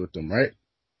backstage with them, right?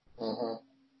 Mm-hmm.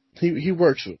 He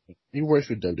works with them. He works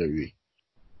with WWE.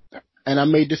 And I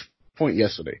made this point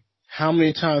yesterday. How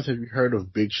many times have you heard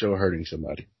of Big Show hurting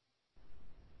somebody?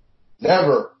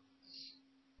 Never.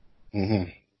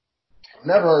 Mm-hmm.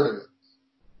 Never heard of it.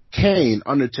 Kane,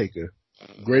 Undertaker,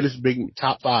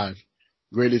 top 5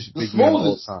 greatest big men of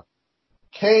all time.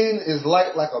 Kane is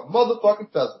light like a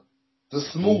motherfucking pheasant. The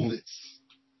smoothest.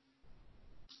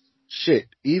 Shit,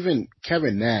 even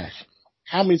Kevin Nash.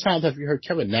 How many times have you heard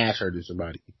Kevin Nash hurting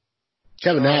somebody?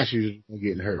 Kevin Nash is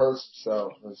getting hurt. He's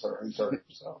hurt himself.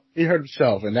 He hurt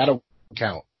himself, and that'll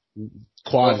count.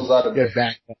 Quads get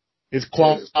back. His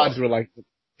quads were like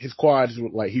he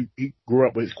grew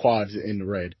up with his quads in the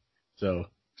red. So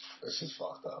this is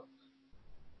fucked up.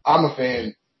 I'm a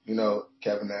fan,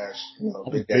 Kevin Nash. I'm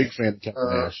a big fan of Kevin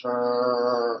Nash. I'm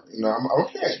a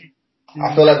fan.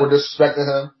 I feel like we're disrespecting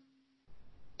him.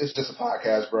 It's just a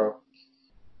podcast, bro.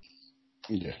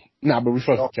 Yeah. Nah, but we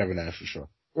fuck with Kevin Nash for sure.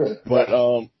 Yeah. But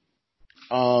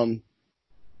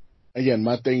again,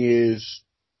 my thing is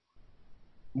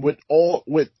with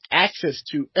access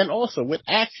to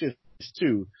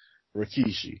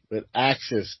Rikishi, with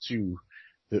access to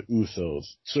the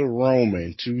Usos, to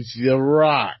Roman, to The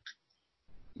Rock,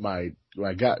 my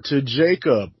God, to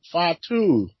Jacob,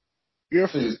 Fatu, your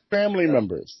family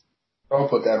members. Don't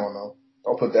put that on them.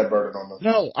 Don't put that burden on them.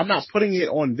 No, I'm not putting it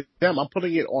on them. I'm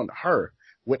putting it on her.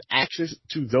 With access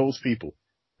to those people,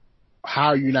 how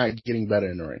are you not getting better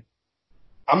in the ring?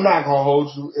 I'm not going to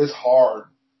hold you. It's hard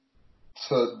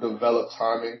to develop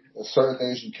timing. There's certain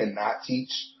things you cannot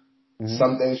teach. Mm-hmm.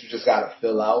 Some things you just got to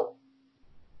fill out.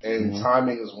 And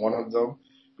timing is one of them.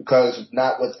 Because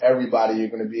not with everybody you're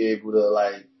going to be able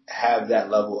to, have that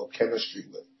level of chemistry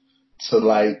with.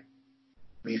 To,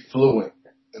 be fluent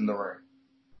in the ring.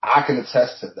 I can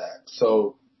attest to that.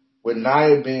 So, with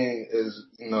Nia being as,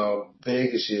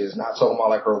 big as she is, not talking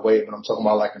about her weight, but I'm talking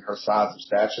about in her size and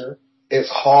stature, it's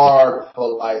hard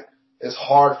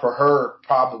for her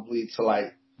probably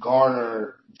to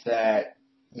garner that,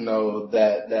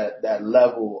 that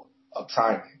level of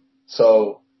timing.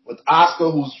 So with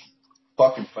Asuka, who's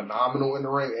fucking phenomenal in the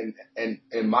ring and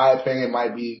in my opinion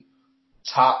might be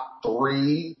top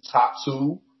 3, top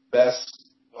 2 best,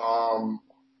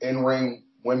 in-ring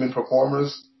women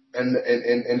performers in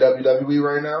WWE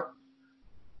right now,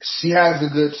 she has a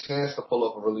good chance to pull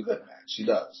off a really good match. She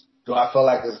does. Do I feel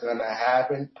like it's going to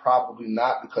happen? Probably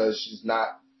not, because she's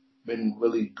not been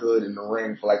really good in the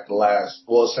ring for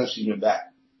since she's been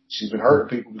back. She's been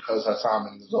hurting people because her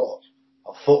timing is off.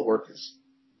 Her footwork is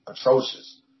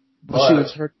atrocious. But she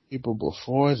was hurting people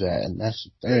before that, and that's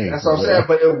the thing. That's what I'm saying,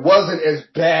 but it wasn't as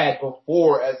bad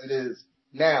before as it is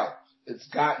now. It's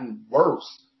gotten worse.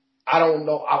 I don't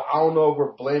know. I don't know if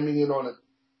we're blaming it on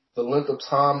the length of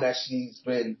time that she's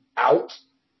been out,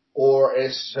 or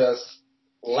it's just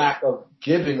lack of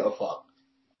giving a fuck.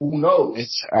 Who knows?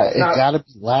 It's gotta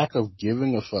be lack of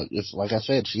giving a fuck. It's like I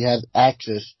said, she has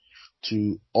access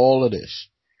to all of this.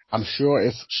 I'm sure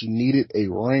if she needed a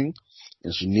ring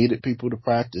and she needed people to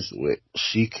practice with,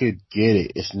 she could get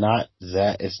it. It's not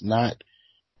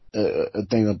a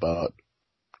thing about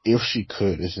if she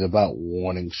could. It's about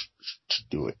wanting to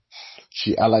do it.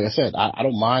 Like I said, I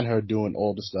don't mind her doing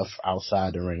all the stuff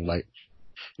outside the ring,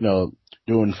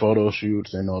 doing photo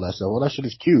shoots and all that stuff. Well, that shit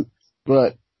is cute,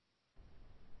 but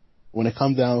when it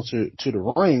comes down to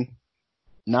the ring,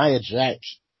 Nia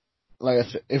Jax, like I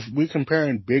said, if we're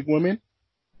comparing big women,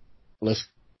 let's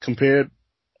compare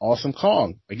Awesome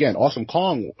Kong. Again, Awesome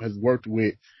Kong has worked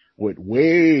with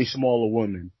way smaller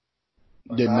women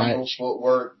than Nia.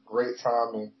 Footwork, great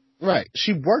timing. Right.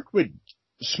 She worked with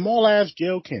small ass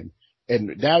Gail Kim,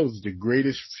 and that was the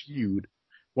greatest feud,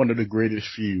 one of the greatest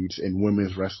feuds in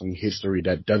women's wrestling history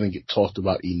that doesn't get talked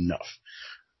about enough.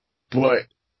 But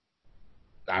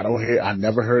I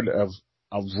never heard of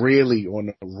really, on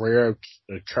a rare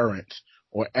occurrence,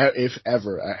 or if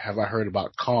ever, have I heard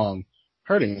about Kong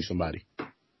hurting somebody.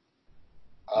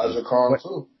 Aja Kong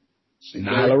too.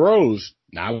 Nyla Rose.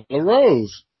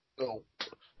 So,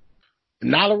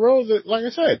 Nyla Rose, like I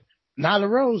said, Nyla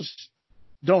Rose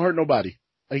don't hurt nobody.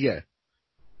 Again,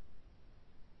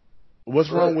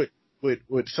 what's wrong with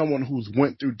someone who's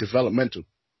went through developmental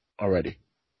already?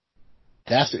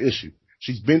 That's the issue.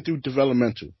 She's been through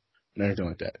developmental and everything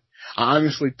like that. I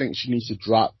honestly think she needs to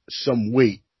drop some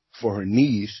weight for her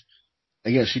knees.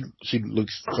 Again, she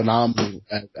looks phenomenal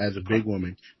as a big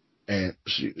woman, and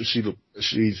she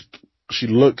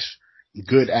looks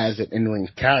good as an in-ring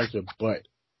character. But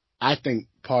I think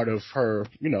part of her,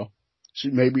 she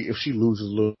maybe if she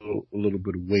loses a little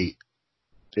bit of weight,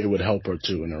 it would help her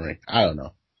too in the ring. I don't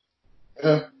know.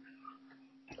 Yeah.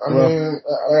 I mean,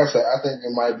 like I said, I think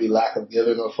it might be lack of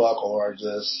giving a fuck or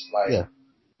just I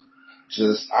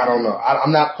don't know.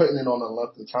 I'm not putting it on the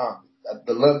length of time.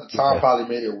 The length of time probably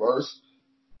made it worse,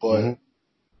 but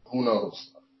who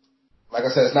knows? Like I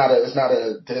said, it's not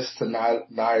a diss to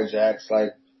Nia Jax.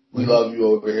 Like, we love you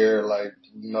over here. Like,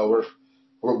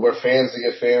 we're fans of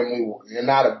your family. You're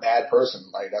not a bad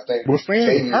person. Like, I think we're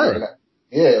fans of her.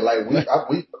 Yeah, like we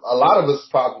a lot of us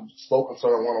probably spoken to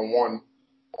her one-on-one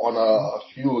on a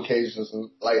few occasions, and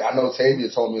like I know Tavia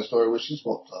told me a story where she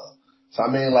spoke to her. So I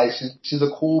mean, like she's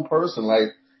a cool person.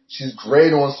 Like, she's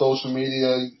great on social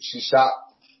media. She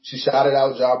shouted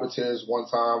out Jabba Tears one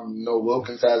time.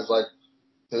 Wilkins has like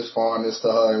his fondness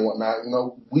to her and whatnot.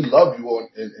 We love you on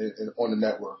the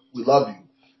network. We love you,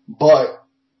 but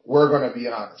we're gonna be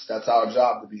honest. That's our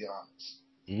job to be honest.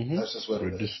 Mm-hmm. That's just what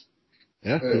it is.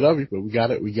 Yeah, we love you, but we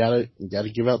gotta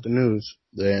give out the news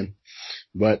then.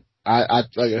 But I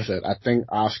like I said, I think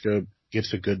Asuka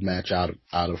gets a good match out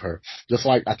of her. Just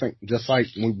like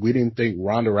we didn't think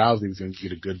Ronda Rousey was going to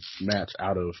get a good match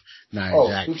out of Nia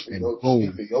Jax. Speak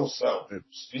for yourself.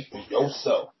 Speak for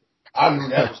yourself. I knew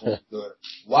that was going to be good.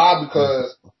 Why?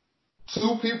 Because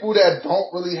two people that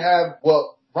don't really have,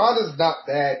 Ronda's not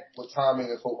bad with timing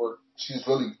and footwork. She's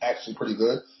really actually pretty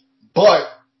good, but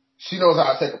she knows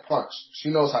how to take a punch. She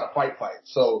knows how to fight.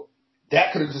 So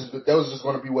that was just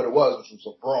going to be what it was, which was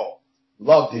a brawl.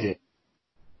 Loved it.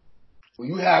 When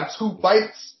you have two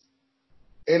fights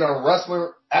in a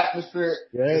wrestling atmosphere,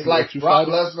 it's like Brock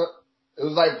Lesnar. It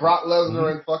was like Brock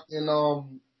Lesnar and fucking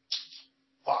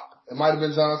it might have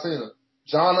been John Cena.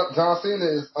 John Cena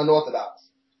is unorthodox,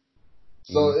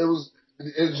 so it was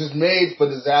just made for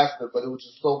disaster, but it was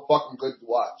just so fucking good to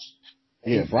watch.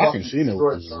 Yeah, Brock and Cena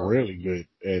was really good,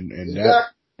 and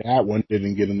that one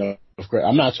didn't get enough credit.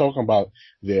 I'm not talking about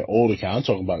the older count. I'm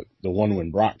talking about the one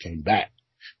when Brock came back.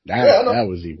 That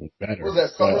was even better. Was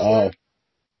that SummerSlam?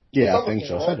 Yeah, I think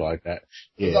so. Right? Something like that.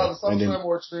 Yeah. It was either SummerSlam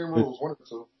or Extreme Rules, one of the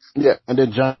two. Yeah, and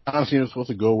then John Cena was supposed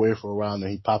to go away for a while, and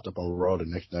then he popped up on Raw the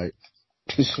next night.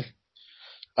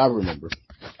 I remember.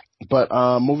 But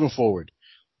moving forward,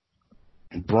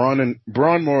 Braun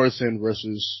Strowman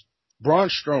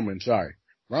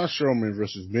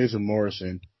versus Miz and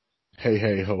Morrison.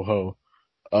 Hey ho ho.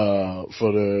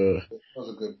 For the. That was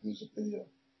a good music video.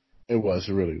 It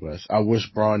really was. I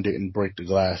wish Braun didn't break the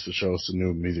glass to show us the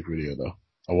new music video though.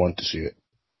 I wanted to see it.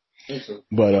 Me too.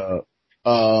 But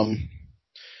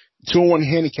 2-on-1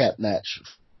 handicap match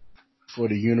for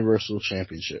the Universal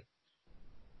Championship.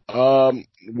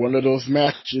 One of those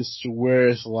matches to where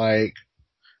it's like,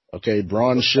 okay,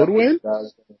 Braun should win.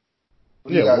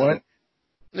 Yeah, what?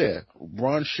 Yeah,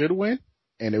 Braun should win,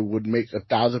 and it would make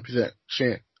 1,000%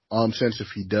 sense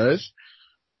if he does.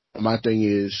 My thing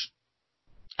is,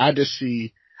 I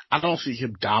don't see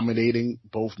him dominating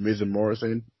both Miz and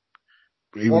Morrison,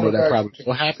 even though that probably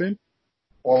will happen.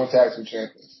 Former tag team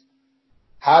champions.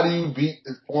 How do you beat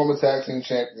the former tag team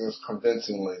champions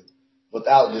convincingly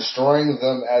without destroying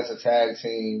them as a tag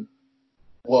team?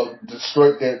 Well,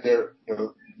 destroy their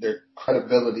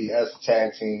credibility as a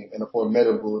tag team and a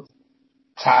formidable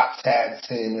top tag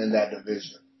team in that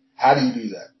division. How do you do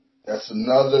that? That's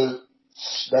another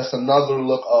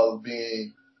look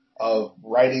of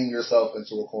writing yourself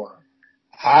into a corner.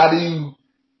 How do you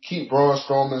keep Braun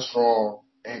Strowman strong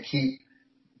and keep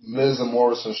Miz and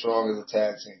Morrison strong as a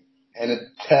tag team? and a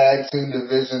tag team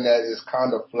division that is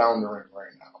kind of floundering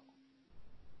right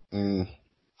now.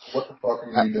 What the fuck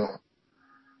are you doing?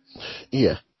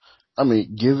 Yeah. I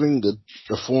mean, giving the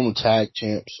former tag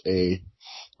champs a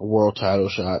world title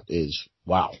shot is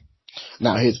wow.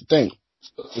 Now, here's the thing.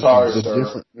 Sorry,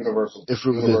 sir. Universal. If it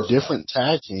was a different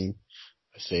tag team,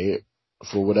 say it,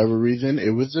 for whatever reason,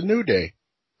 it was a New Day,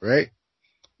 right?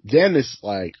 Then it's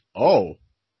like, oh,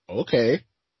 okay,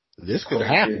 this could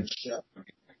happen.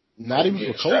 Not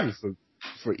even for Cody,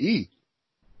 for E.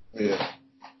 Yeah.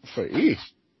 For E.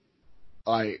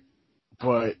 Like,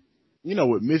 but, you know,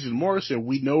 with Miz and Morrison,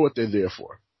 we know what they're there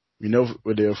for. We know what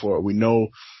we're there for. We know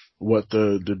what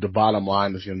the bottom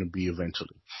line is going to be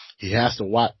eventually.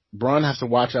 Braun has to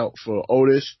watch out for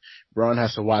Otis. Braun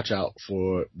has to watch out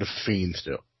for the Fiend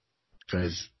still.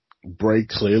 Because Bray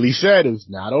clearly said it's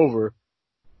not over.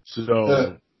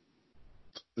 So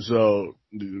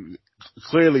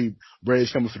clearly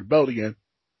Bray's coming for the belt again.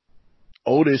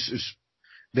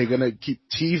 They're going to keep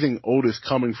teasing Otis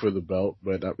coming for the belt,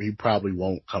 but he probably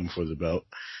won't come for the belt.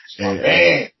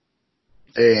 And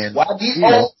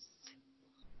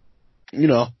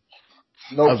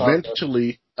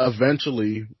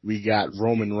eventually we got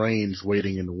Roman Reigns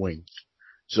waiting in the wings.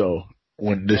 So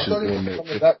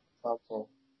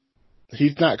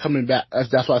he's not coming back.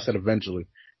 That's why I said eventually.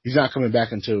 He's not coming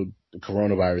back until the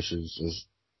coronavirus is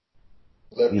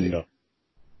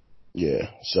yeah.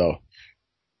 So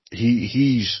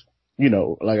he's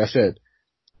like I said,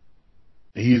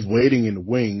 he's waiting in the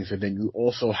wings, and then you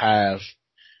also have,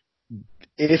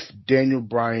 if Daniel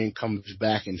Bryan comes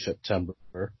back in September,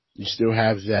 you still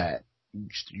have that.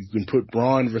 You can put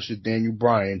Braun versus Daniel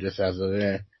Bryan just as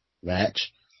a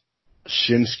match.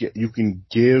 Shinsuke, you can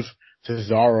give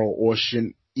Cesaro or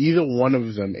Shin, either one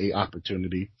of them, a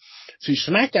opportunity. See,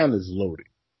 SmackDown is loaded.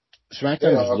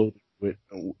 SmackDown is loaded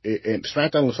and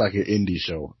SmackDown looks like an indie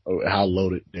show. How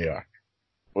loaded they are.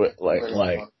 It looks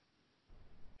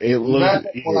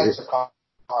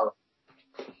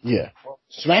yeah.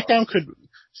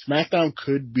 SmackDown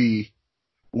could be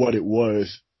what it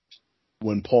was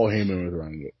when Paul Heyman was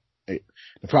running it.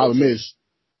 The problem is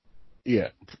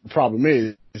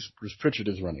Bruce Pritchard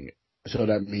is running it. So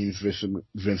that means Vince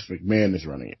McMahon is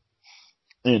running it.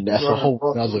 And that's a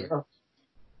whole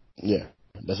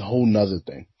nother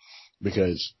thing.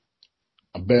 Because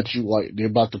I bet you they're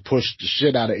about to push the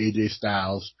shit out of AJ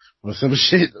Styles or some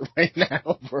shit right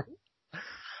now, bro.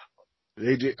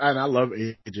 And I love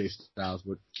AJ Styles,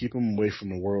 but keep him away from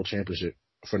the World Championship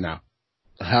for now.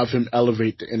 Have him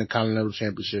elevate the Intercontinental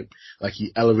Championship like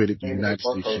he elevated the United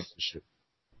States Championship.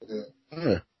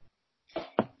 Yeah.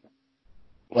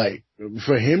 Like,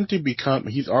 for him to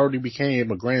he's already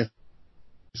became a Grand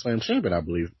Slam champion, I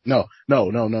believe. No.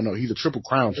 He's a Triple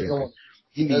Crown champion.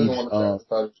 He needs,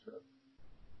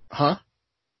 huh?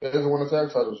 He doesn't want a tag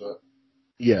title shot.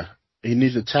 Yeah. He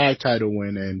needs a tag title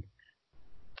win, and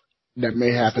that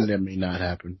may happen, that may not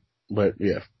happen. But,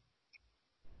 yeah.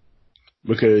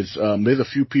 Because,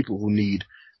 there's two people who need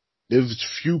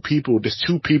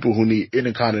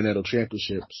Intercontinental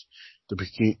Championships to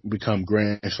become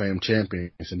Grand Slam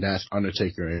champions, and that's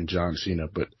Undertaker and John Cena,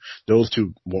 but those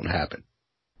two won't happen.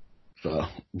 So,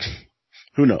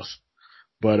 who knows?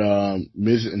 But,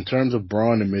 in terms of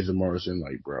Braun and Miz and Morrison,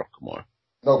 bro, come on.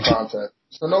 No contest.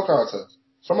 So no contest.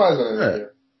 Somebody's gonna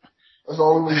interfere. That's the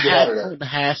only way you get out of that. It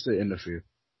has to interfere.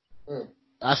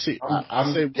 I'm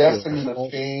guessing the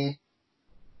Fiend.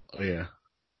 Oh, yeah.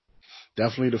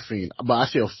 Definitely the Fiend. But I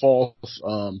see a false,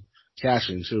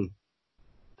 cash-in, too,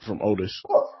 from Otis.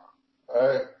 All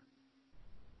right.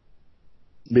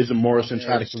 Miz and Morrison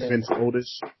try to convince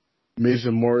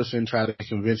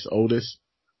Otis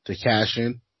to cash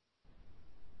in.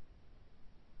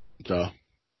 So,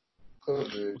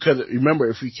 because remember,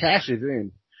 if he cashes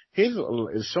in,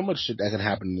 there's so much shit that can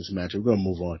happen in this match. We're gonna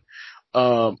move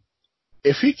on.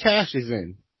 If he cashes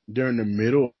in during the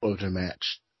middle of the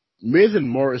match, Miz and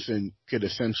Morrison could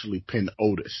essentially pin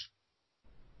Otis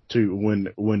to win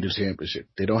the championship.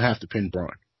 They don't have to pin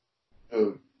Braun.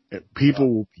 Dude.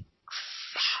 People will be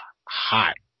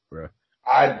hot, bro.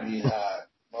 I'd be hot.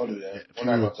 Don't do that. We're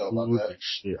not gonna talk about that.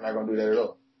 We're not gonna do that at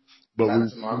all. But we're not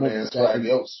gonna do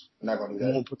that.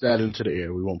 We won't put that into the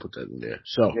air. We won't put that in there.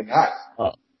 So, you're not.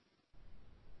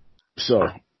 So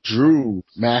Drew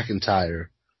McIntyre,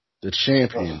 the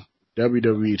champion,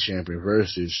 WWE champion,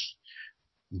 versus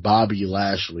Bobby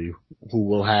Lashley, who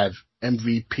will have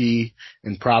MVP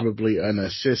and probably an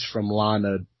assist from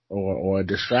Lana or a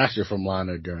distraction from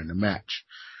Lana during the match.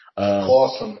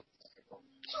 Cost him.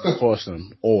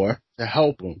 Or to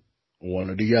help him, one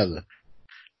or the other.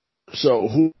 So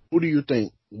who do you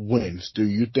think wins. Do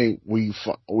you think Drew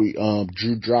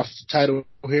drops the title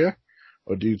here,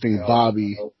 or do you think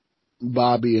Yeah,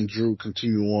 Bobby and Drew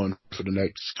continue on for the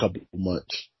next couple of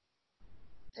months?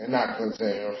 They're not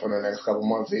continuing for the next couple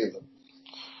months either.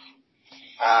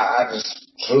 I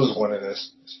just Drew's winning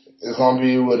this. It's gonna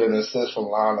be with an assist from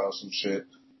Lana or some shit,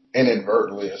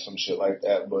 inadvertently or some shit like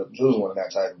that. But Drew's winning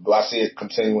that title. Do I see it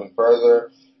continuing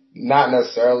further? Not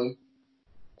necessarily.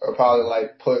 Or probably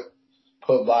like put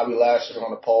Bobby Lashley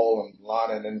on the pole and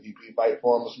Lana and MVP fight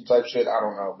for him or some type shit. I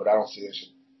don't know, but I don't see it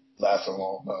lasting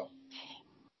long. No.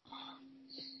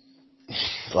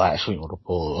 Lashley on the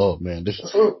pole. Oh man, this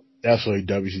is definitely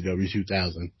WCW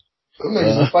 2000. Them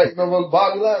niggas are fighting over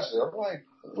Bobby Lashley. I'm like,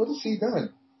 what has he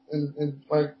done? And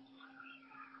like,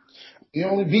 he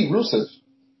only beat Rusev.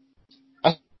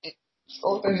 I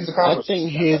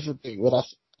think here's the thing.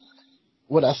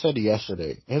 What I said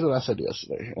yesterday. Here's what I said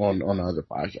yesterday on the other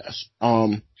podcast.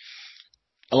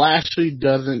 Lashley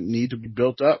doesn't need to be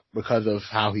built up because of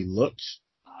how he looks.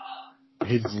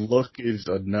 His look is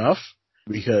enough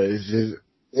because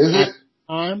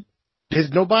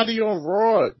there's nobody on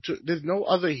Raw. There's no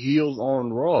other heels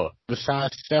on Raw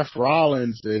besides Seth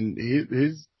Rollins and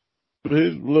his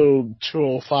little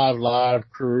 205 Live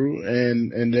crew,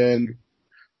 and then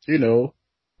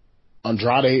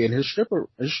Andrade and his stripper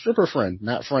friend,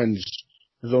 not friends.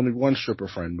 There's only one stripper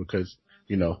friend because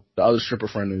the other stripper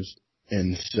friend is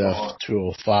in Seth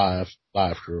 205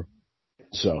 Live crew.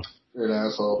 So you're an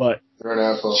asshole. You're an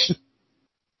asshole.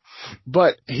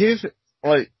 But here's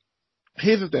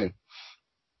the thing.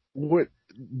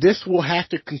 This will have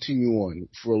to continue on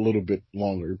for a little bit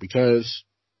longer because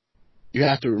you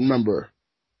have to remember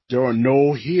there are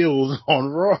no heels on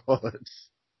Raw.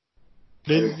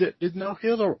 There's no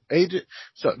heel on AJ.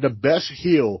 So the best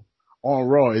heel on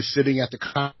Raw is sitting at the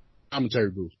commentary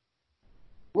booth.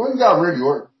 Well, you got Randy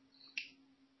Orton.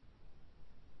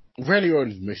 Randy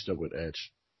Orton is mixed up with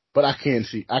Edge, but I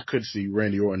could see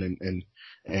Randy Orton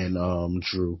and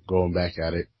Drew going back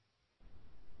at it.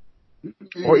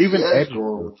 Or even Edge.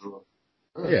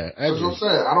 Yeah, Edge. That's what I'm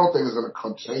saying. I don't think it's going to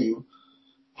continue.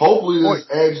 Hopefully this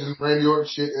Edge and Randy Orton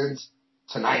shit ends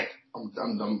tonight. I'm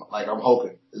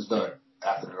hoping it's done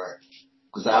after tonight.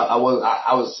 Because I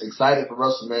was excited for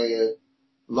WrestleMania,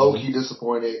 low-key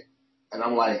disappointed, and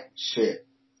I'm like, shit,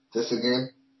 this again?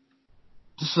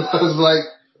 It's like,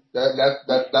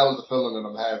 that was the feeling that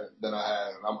I had,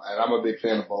 and I'm a big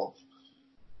fan of both.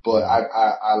 But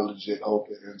I legit hope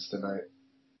it ends tonight.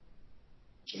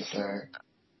 Just saying.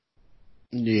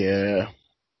 Yeah.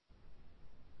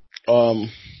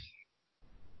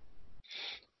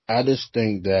 I just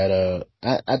think that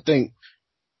I think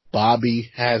Bobby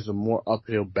has a more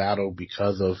uphill battle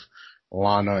because of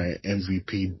Lana and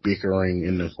MVP bickering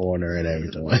in the corner and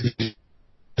everything, like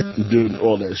doing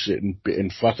all that shit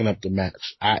and fucking up the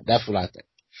match. That's what I think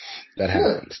that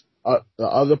happens. The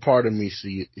other part of me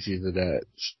sees that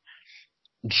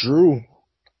Drew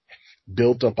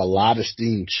built up a lot of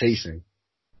steam chasing,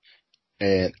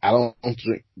 and I don't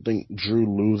think Drew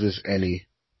loses any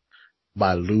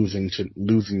by losing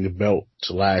the belt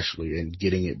to Lashley and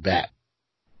getting it back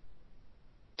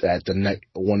at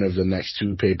one of the next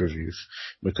two pay-per-views,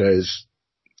 because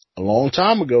a long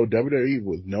time ago WWE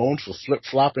was known for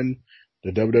flip-flopping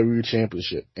the WWE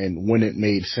Championship and when it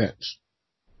made sense.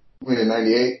 When in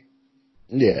 98?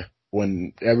 Yeah,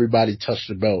 when everybody touched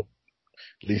the belt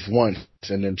at least once,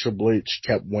 and then Triple H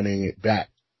kept winning it back.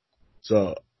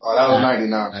 So that was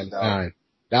 99.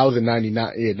 That was in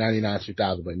 99, 99,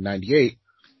 2000, but in 98,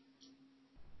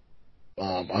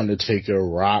 Undertaker,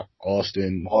 Rock,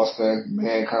 Austin,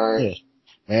 Mankind. Yeah,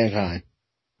 Mankind.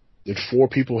 The four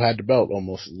people had the belt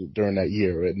almost during that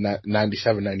year, at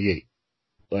 97, 98.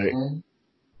 Like,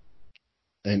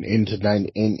 and into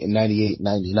 98,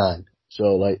 99.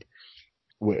 So, like,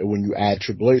 when you add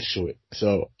Triple H to it.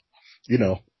 So,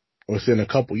 within a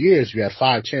couple years, you had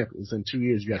 5 champions. In 2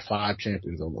 years, you had 5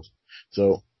 champions almost.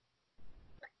 So,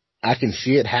 I can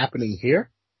see it happening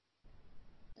here,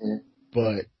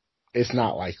 but it's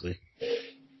not likely. Yeah,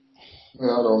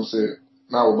 I don't see it.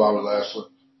 Not with Bobby Lashley.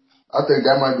 I think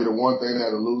that might be the one thing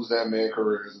that'll lose that man's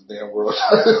career is the damn world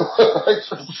title.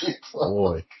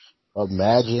 Boy,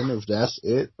 imagine if that's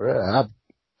it. I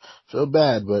feel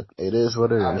bad, but it is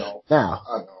what it is. I know. Now,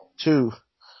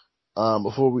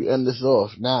 before we end this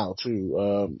off,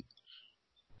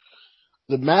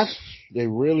 the match they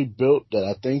really built that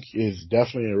I think is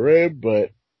definitely a rib,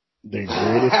 but the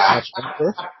greatest match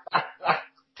ever.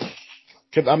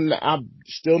 Cause I'm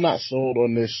still not sold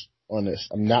on this, on this.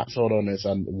 I'm not sold on this.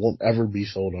 I won't ever be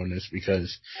sold on this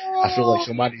because I feel like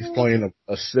somebody's playing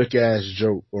a sick ass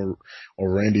joke or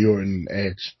Randy Orton and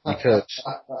Edge because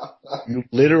you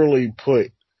literally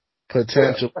put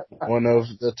potentially one of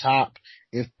the top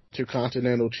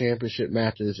Intercontinental Championship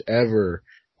matches ever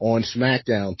on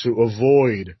SmackDown to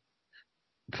avoid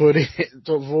having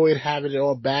it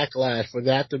on Backlash for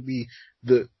that to be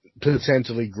the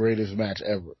potentially greatest match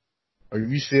ever. Are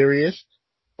you serious?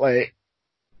 Like,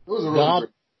 it was a really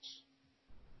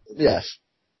great. Yes.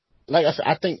 Like I said,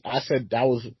 I think I said that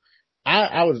was,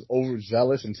 I was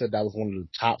overzealous and said that was one of the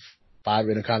top 5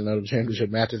 Intercontinental Championship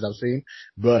matches I've seen,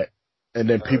 and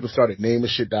then people started naming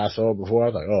shit that I saw before. I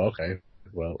was like, oh, okay.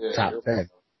 Well, top 10.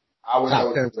 I would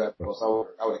have that post.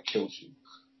 I would have killed you.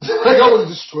 Like, I would have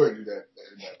destroyed you that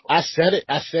post. I said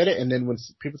it, and then when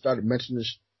people started mentioning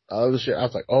this other shit, I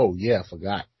was like, oh yeah, I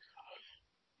forgot.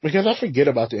 Because I forget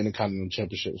about the Intercontinental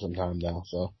Championship sometimes now,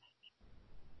 so.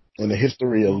 And the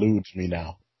history eludes me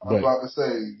now. I was about to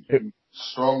say, you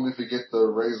strongly forget the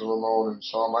Razor Ramon and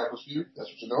Shawn Michaels feud? That's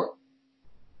what you're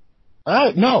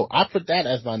doing? No, I put that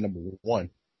as my number 1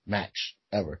 match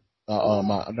ever.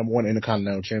 My number 1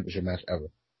 Intercontinental Championship match ever.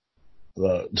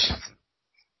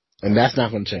 And that's not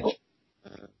going to change.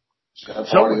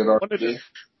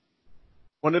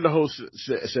 One of the hosts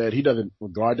said he doesn't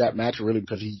regard that match really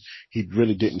because he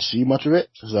really didn't see much of it.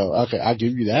 So, okay, I'll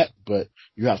give you that, but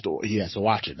he has to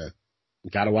watch it then. You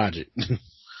gotta watch it.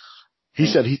 He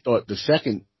said he thought the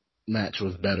second match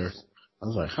was better. I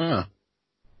was like, huh.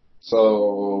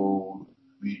 So,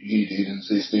 he didn't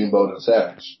see Steamboat and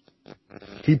Savage.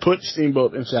 He put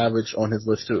Steamboat and Savage on his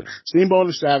list too. Steamboat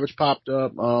and Savage popped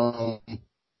up.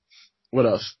 What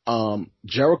else?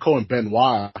 Jericho and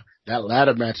Benoit. That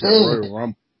ladder match at Royal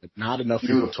Rumble, not enough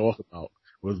people talk about,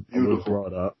 was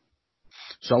brought up.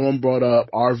 Someone brought up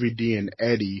RVD and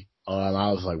Eddie, and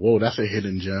I was like, whoa, that's a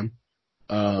hidden gem.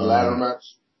 The ladder match?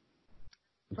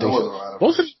 That wasn't a ladder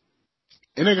match.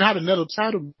 And they got another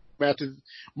title matches.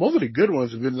 Most of the good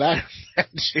ones have been ladder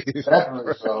matches.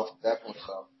 Definitely so.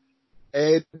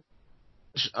 Edge,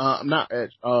 not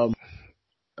Edge,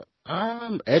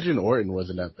 Edge and Orton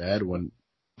wasn't that bad one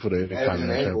for the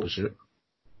Intercontinental Championship.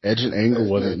 Edge and Angle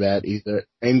wasn't bad either.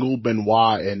 Angle,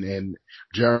 Benoit, and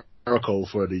Jericho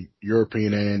for the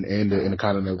European and the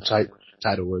Intercontinental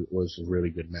title was a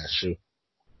really good match too.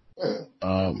 Yeah.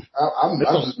 I'm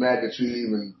just mad that you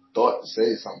even thought to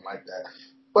say something like that.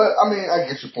 But I mean, I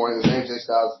get your point. It's AJ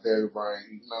Styles, Daniel Bryan.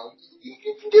 You know, you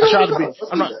can get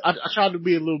I tried to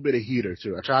be a little bit of heater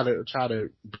too. I try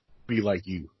to be like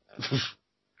you.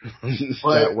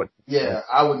 But yeah,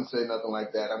 I wouldn't say nothing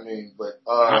like that. I mean, but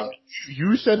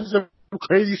you said some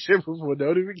crazy shit before.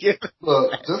 Don't even get.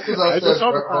 Look, just because I said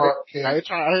Bret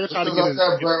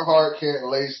Hart can't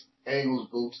lace Angle's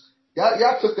boots,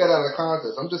 y'all took that out of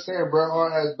context. I'm just saying Bret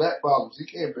Hart has back problems. He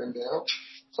can't bend down.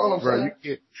 That's all I'm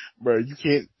saying. You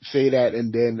can't say that,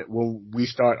 and then when we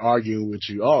start arguing with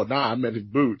you, oh nah, I meant his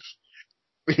boots.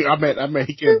 I meant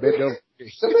he can't bend down.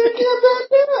 The man can't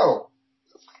bend down.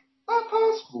 Not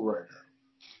possible right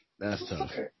now. That's tough.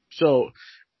 Okay. So,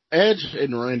 Edge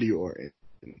and Randy Orton.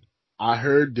 I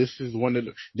heard this is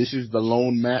the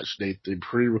lone match they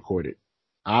pre-recorded.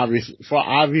 For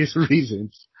obvious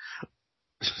reasons.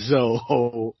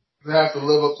 So. He has to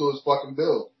live up to his fucking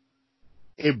bill.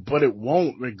 But it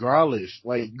won't regardless.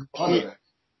 Like, you can't.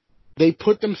 They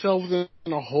put themselves in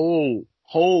a hole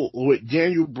with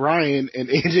Daniel Bryan and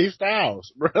AJ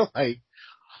Styles, bro. Like.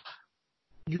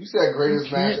 You said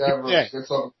greatest match ever. Yeah. They're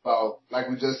talking about, like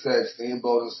we just said,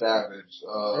 Steamboat and Savage.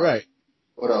 Right.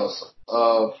 What else?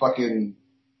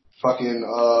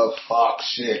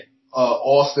 Shit.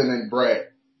 Austin and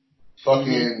Brett.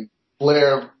 Fucking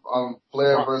Flair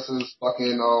versus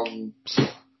fucking,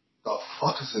 the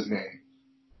fuck is his name?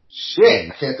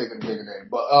 Shit. I can't think of the nigga name.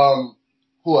 But,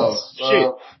 who else?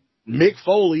 Shit. Mick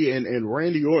Foley and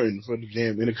Randy Orton for the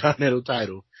damn Intercontinental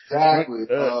title. Exactly.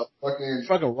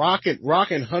 Fucking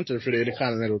Rock and Hunter for the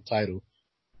Intercontinental title.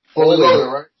 Fully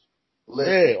loaded, right?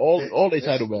 Yeah, all they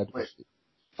title matches.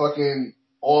 Fucking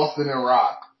Austin and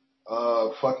Rock.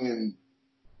 Fucking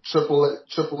Triple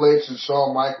H and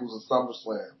Shawn Michaels at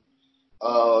SummerSlam.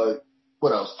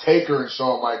 What else? Taker and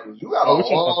Shawn Michaels. You got a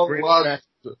long lot.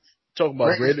 Talking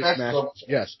about greatest matches.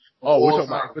 Yes. Oh, we're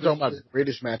talking about the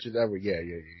greatest matches ever.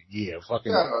 Yeah.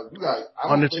 Fucking.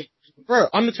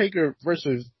 Undertaker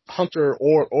versus Hunter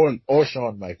or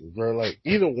Shawn Michaels, bro. Like,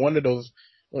 either one of those.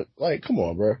 Like, come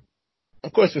on, bro.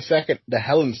 Of course, the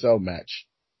Hell in a Cell match.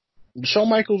 Shawn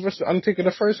Michaels versus Undertaker,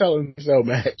 the first Hell in a Cell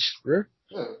match, bro.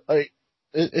 Yeah. Like,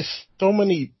 it's so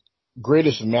many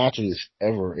greatest matches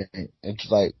ever. And it's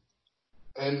like,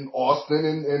 and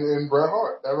Austin and Bret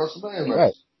Hart, that WrestleMania match.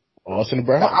 Right. Austin and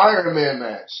Bret The Hart. Iron Man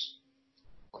match.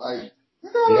 Like,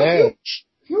 Yeah.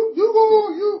 you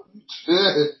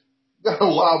got a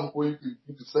while before you can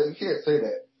say, you can't say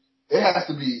that. It has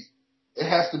to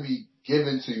be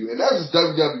given to you. And that's just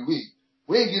WWE.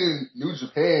 We ain't getting New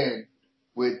Japan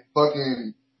with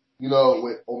fucking,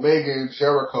 with Omega and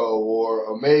Jericho or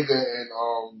Omega and,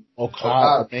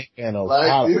 Okada. Omega and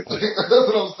Like, Okada. that's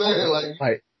what I'm saying.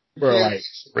 Like, you bro, can't like,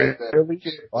 say that. really? You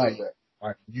can't do Like, that. all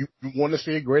right, you want to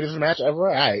see the greatest match ever?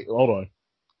 All right, hold on.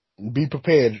 Be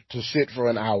prepared to sit for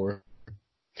an hour.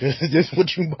 Cause this is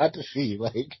what you about to see.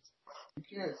 Like, you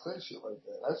can't say shit like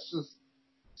that. It's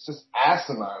just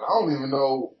asinine. I don't even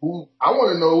know I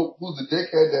want to know who's the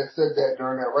dickhead that said that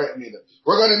during that right meeting.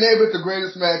 We're going to name it the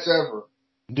greatest match ever.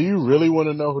 do you really want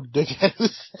to know who the dickhead who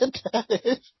said that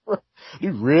is? Bro? Do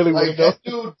you really want to know? That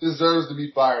dude deserves to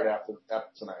be fired after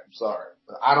tonight. I'm sorry.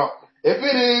 But I don't, if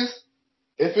it is,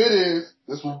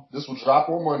 this will drop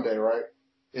on Monday, right?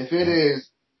 If it is,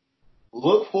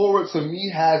 look forward to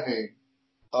me having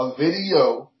a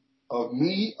video of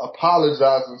me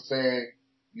apologizing, saying,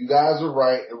 you guys are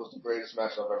right, it was the greatest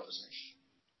match I've ever seen.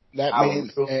 That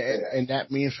means, and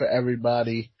that means for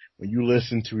everybody, when you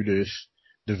listen to this,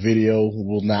 the video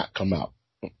will not come out.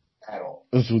 At all.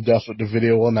 The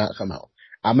video will not come out.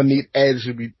 I'm gonna need Edge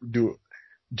to do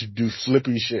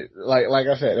slippy shit. Like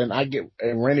I said, and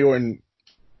Randy Orton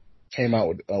came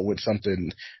out with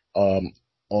something, on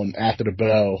After the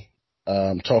Bell,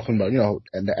 talking about,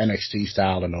 and the NXT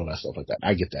style and all that stuff like that.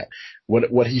 I get that.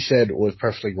 What he said was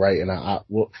perfectly right, and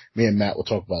me and Matt will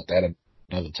talk about that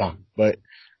another time. But,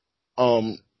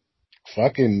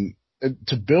 fucking,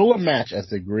 to build a match as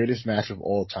the greatest match of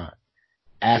all time,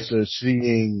 after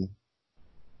seeing,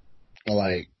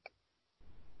 like,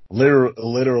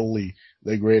 literally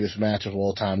the greatest match of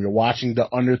all time. You're watching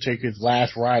The Undertaker's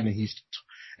last ride, and he's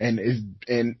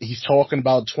talking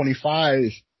about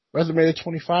 25, WrestleMania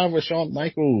 25 with Shawn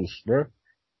Michaels, bro.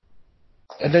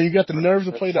 And then you got the nerve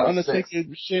to play The Undertaker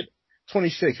shit.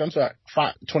 26, I'm sorry,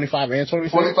 25 and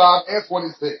 26? 25 and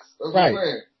 26. That's right. What I'm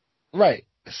saying. Right.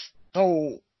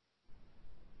 So,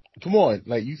 come on,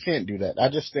 like, you can't do that. I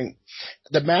just think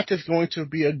the match is going to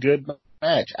be a good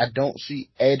match. I don't see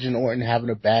Edge and Orton having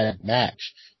a bad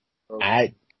match.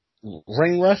 Okay.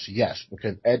 Ring rust, yes,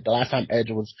 because the last time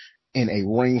Edge was in a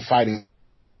ring fighting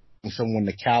someone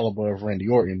the caliber of Randy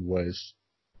Orton was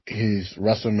his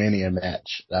WrestleMania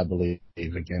match, I believe,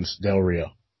 against Del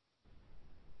Rio.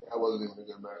 That wasn't even a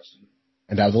good match.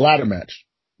 And that was a ladder match.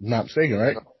 I'm not mistaken,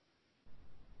 right? It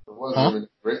wasn't even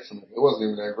great to me. It wasn't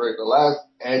even that great. The last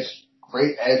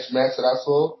great Edge match that I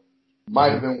saw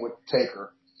might have been with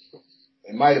Taker.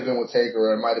 It might have been with Taker,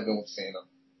 or it might have been with Cena.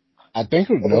 I think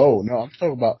no, I'm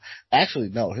talking about, actually,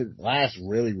 no, his last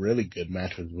really, really good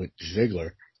match was with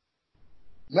Ziggler.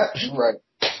 You're right.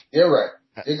 You're right.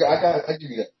 I give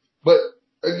you that. But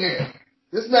again,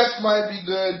 this match might be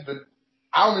good, but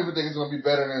I don't even think it's going to be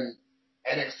better than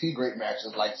NXT great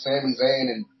matches like Sami Zayn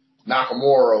and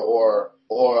Nakamura or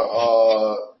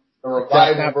the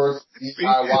Revival versus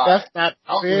DIY. That's not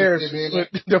fair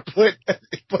to put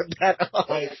that up.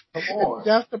 Like, come on.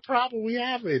 That's the problem we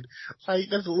have. Like,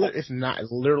 it's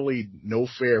literally no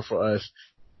fair for us,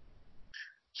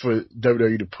 for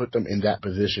WWE to put them in that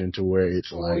position to where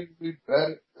it's like.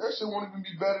 That shit won't even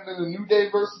be better than the New Day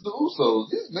versus the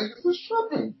Usos. These niggas is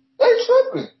tripping. They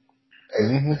tripping.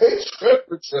 They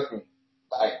tripping.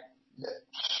 Like,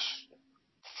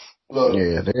 look,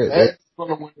 Ed's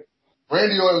gonna win.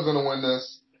 Randy Orton's gonna win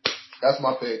this. That's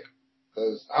my pick.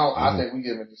 Cause I think we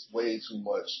giving this way too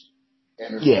much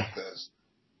energy. Yeah. Cause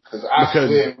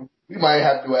we might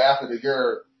have to do it after the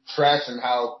year trashing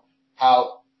how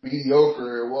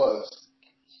mediocre it was.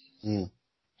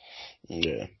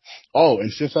 Yeah. Oh,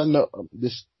 and since I know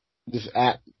this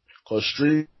app called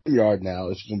StreamYard now,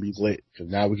 it's gonna be lit because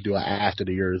now we can do it after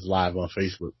the year is live on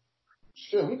Facebook.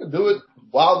 Shit, we can do it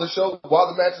while the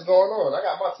match is going on. I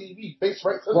got my TV face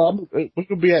right to it. Well, I'm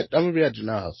gonna be at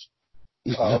Janelle's.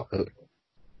 Oh.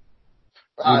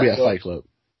 We'll be at Fight Club.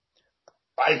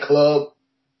 Fight Club.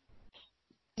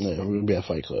 Yeah, we're gonna be at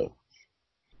Fight Club.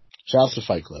 Shout out to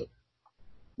Fight Club.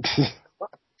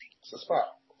 It's a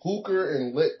spot. Hooker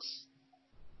and Licks.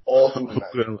 All through the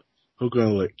night. Hooker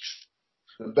and Licks.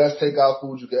 The best takeout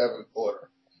food you could ever order.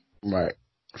 Right.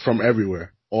 From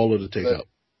everywhere. All of the takeout.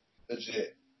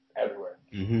 Legit. Everywhere.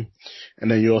 And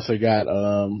then you also got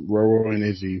Roro and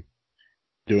Izzy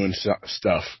doing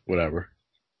stuff, whatever.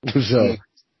 So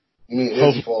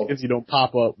hopefully Izzy don't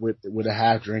pop up with a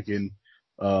half drinking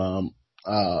fucking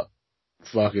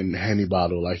Henny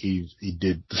bottle like he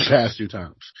did the past 2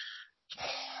 times.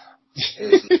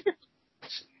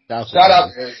 Shout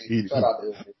out to Izzy.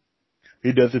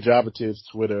 He does a job at his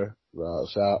Twitter.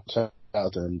 Shout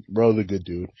out to him. Bro's a good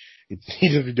dude. He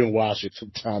just be doing wild shit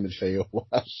sometimes and fail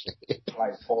wild shit.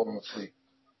 Like falling asleep.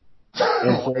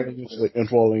 And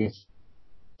falling asleep.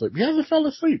 He hasn't fell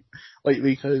asleep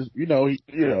lately because, he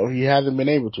hasn't been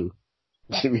able to.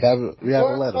 we haven't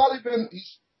let him.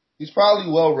 He's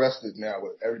probably well rested now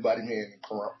with everybody being in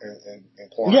quarantine.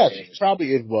 Yes, he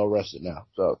probably is well rested now.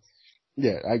 So,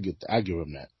 yeah, I give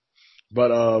him that. But,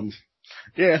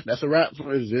 yeah, that's a wrap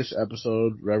for this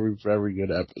episode. Very, very good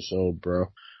episode,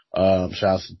 bro. Shout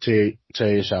out to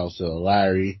Tay, shout out to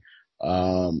Larry.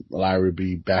 Larry will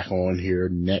be back on here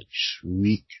next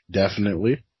week,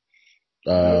 definitely.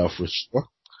 For sure.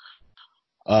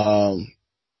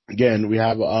 Again, we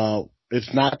have,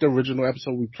 it's not the original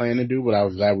episode we planned to do, but I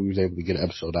was glad we was able to get an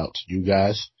episode out to you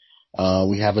guys.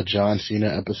 We have a John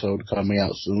Cena episode coming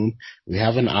out soon. We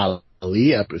have an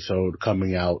Ali episode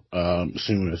coming out,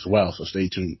 soon as well, so stay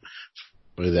tuned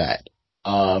for that.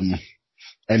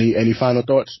 Any final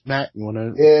thoughts, Matt? You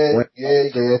wanna? Yeah.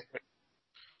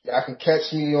 Y'all can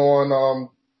catch me on,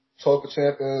 Talk of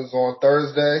Champions on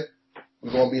Thursday.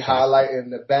 We're gonna be highlighting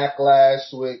the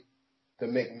backlash with the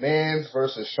McMahons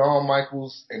versus Shawn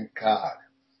Michaels and God.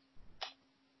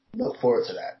 Look forward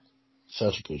to that.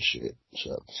 Such good shit.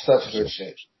 Such good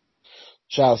shit.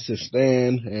 Shout out to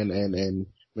Stan and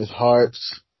Miss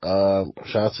Harts.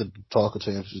 Shout out to the Talk of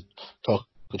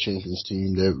Champions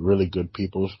team. They're really good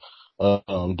people.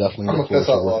 Definitely. I'm gonna piss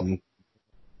her off.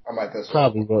 I might piss her off.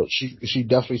 Probably, but she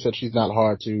definitely said she's not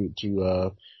hard to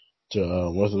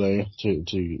what's the name to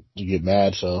get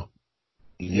mad. So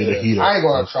you're the heater. I ain't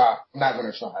gonna try. I'm not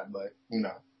gonna try, but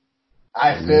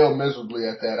I fail miserably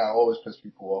at that. I always piss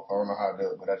people off. I don't know how to do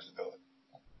it, but I just do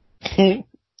it.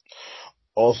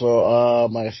 Also,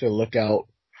 like I said, look out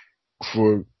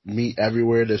for me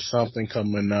everywhere. There's something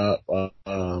coming up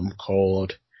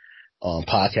called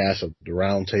Podcast of the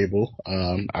Round Table.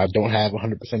 I don't have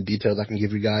 100% details I can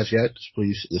give you guys yet.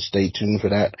 Please stay tuned for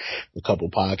that. A couple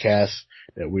podcasts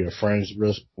that we are friends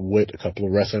with, a couple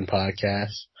of wrestling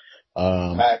podcasts,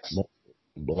 a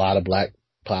lot of black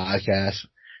podcasts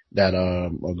that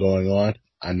are going on.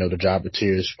 I know the Job of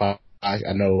Tears.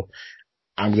 I know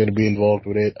I'm going to be involved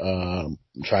with it.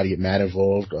 Try to get Matt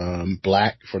involved.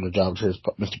 Black from the Job of Tears,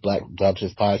 Mr. Black from Job of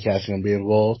Tears podcast is going to be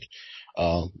involved.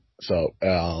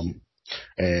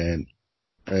 And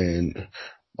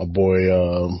my boy,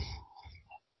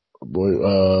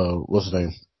 what's his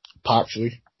name?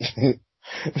 Popsley.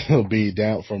 He'll be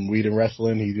down from Weed and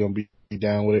Wrestling. He's going to be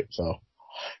down with it. So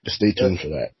just stay tuned for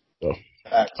that.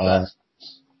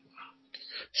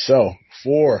 So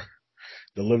for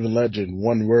the living legend,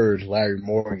 one word, Larry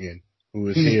Morgan, who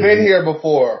is He's been here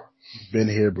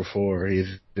before.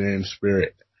 He's in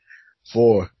spirit.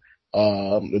 For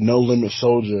the No Limit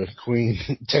Soldier, Queen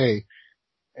Tay,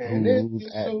 who's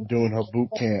doing her boot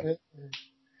camp.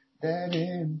 That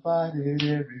invited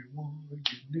everyone you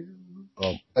knew.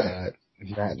 Oh God,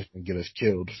 Matt is gonna get us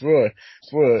killed. For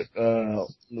the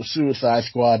Suicide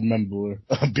Squad member,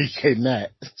 BK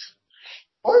Matt.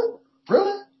 What?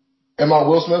 Really? Am I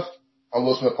Will Smith? I'm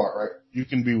Will Smith part, right? You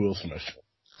can be Will Smith.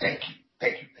 Thank you.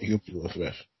 You can be Will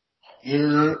Smith.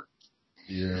 Yeah.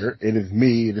 It is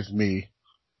me.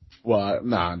 Well, let me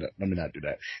not do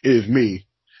that. It is me,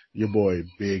 your boy,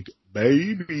 Big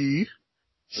Baby,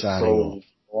 signing off.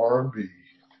 R&B.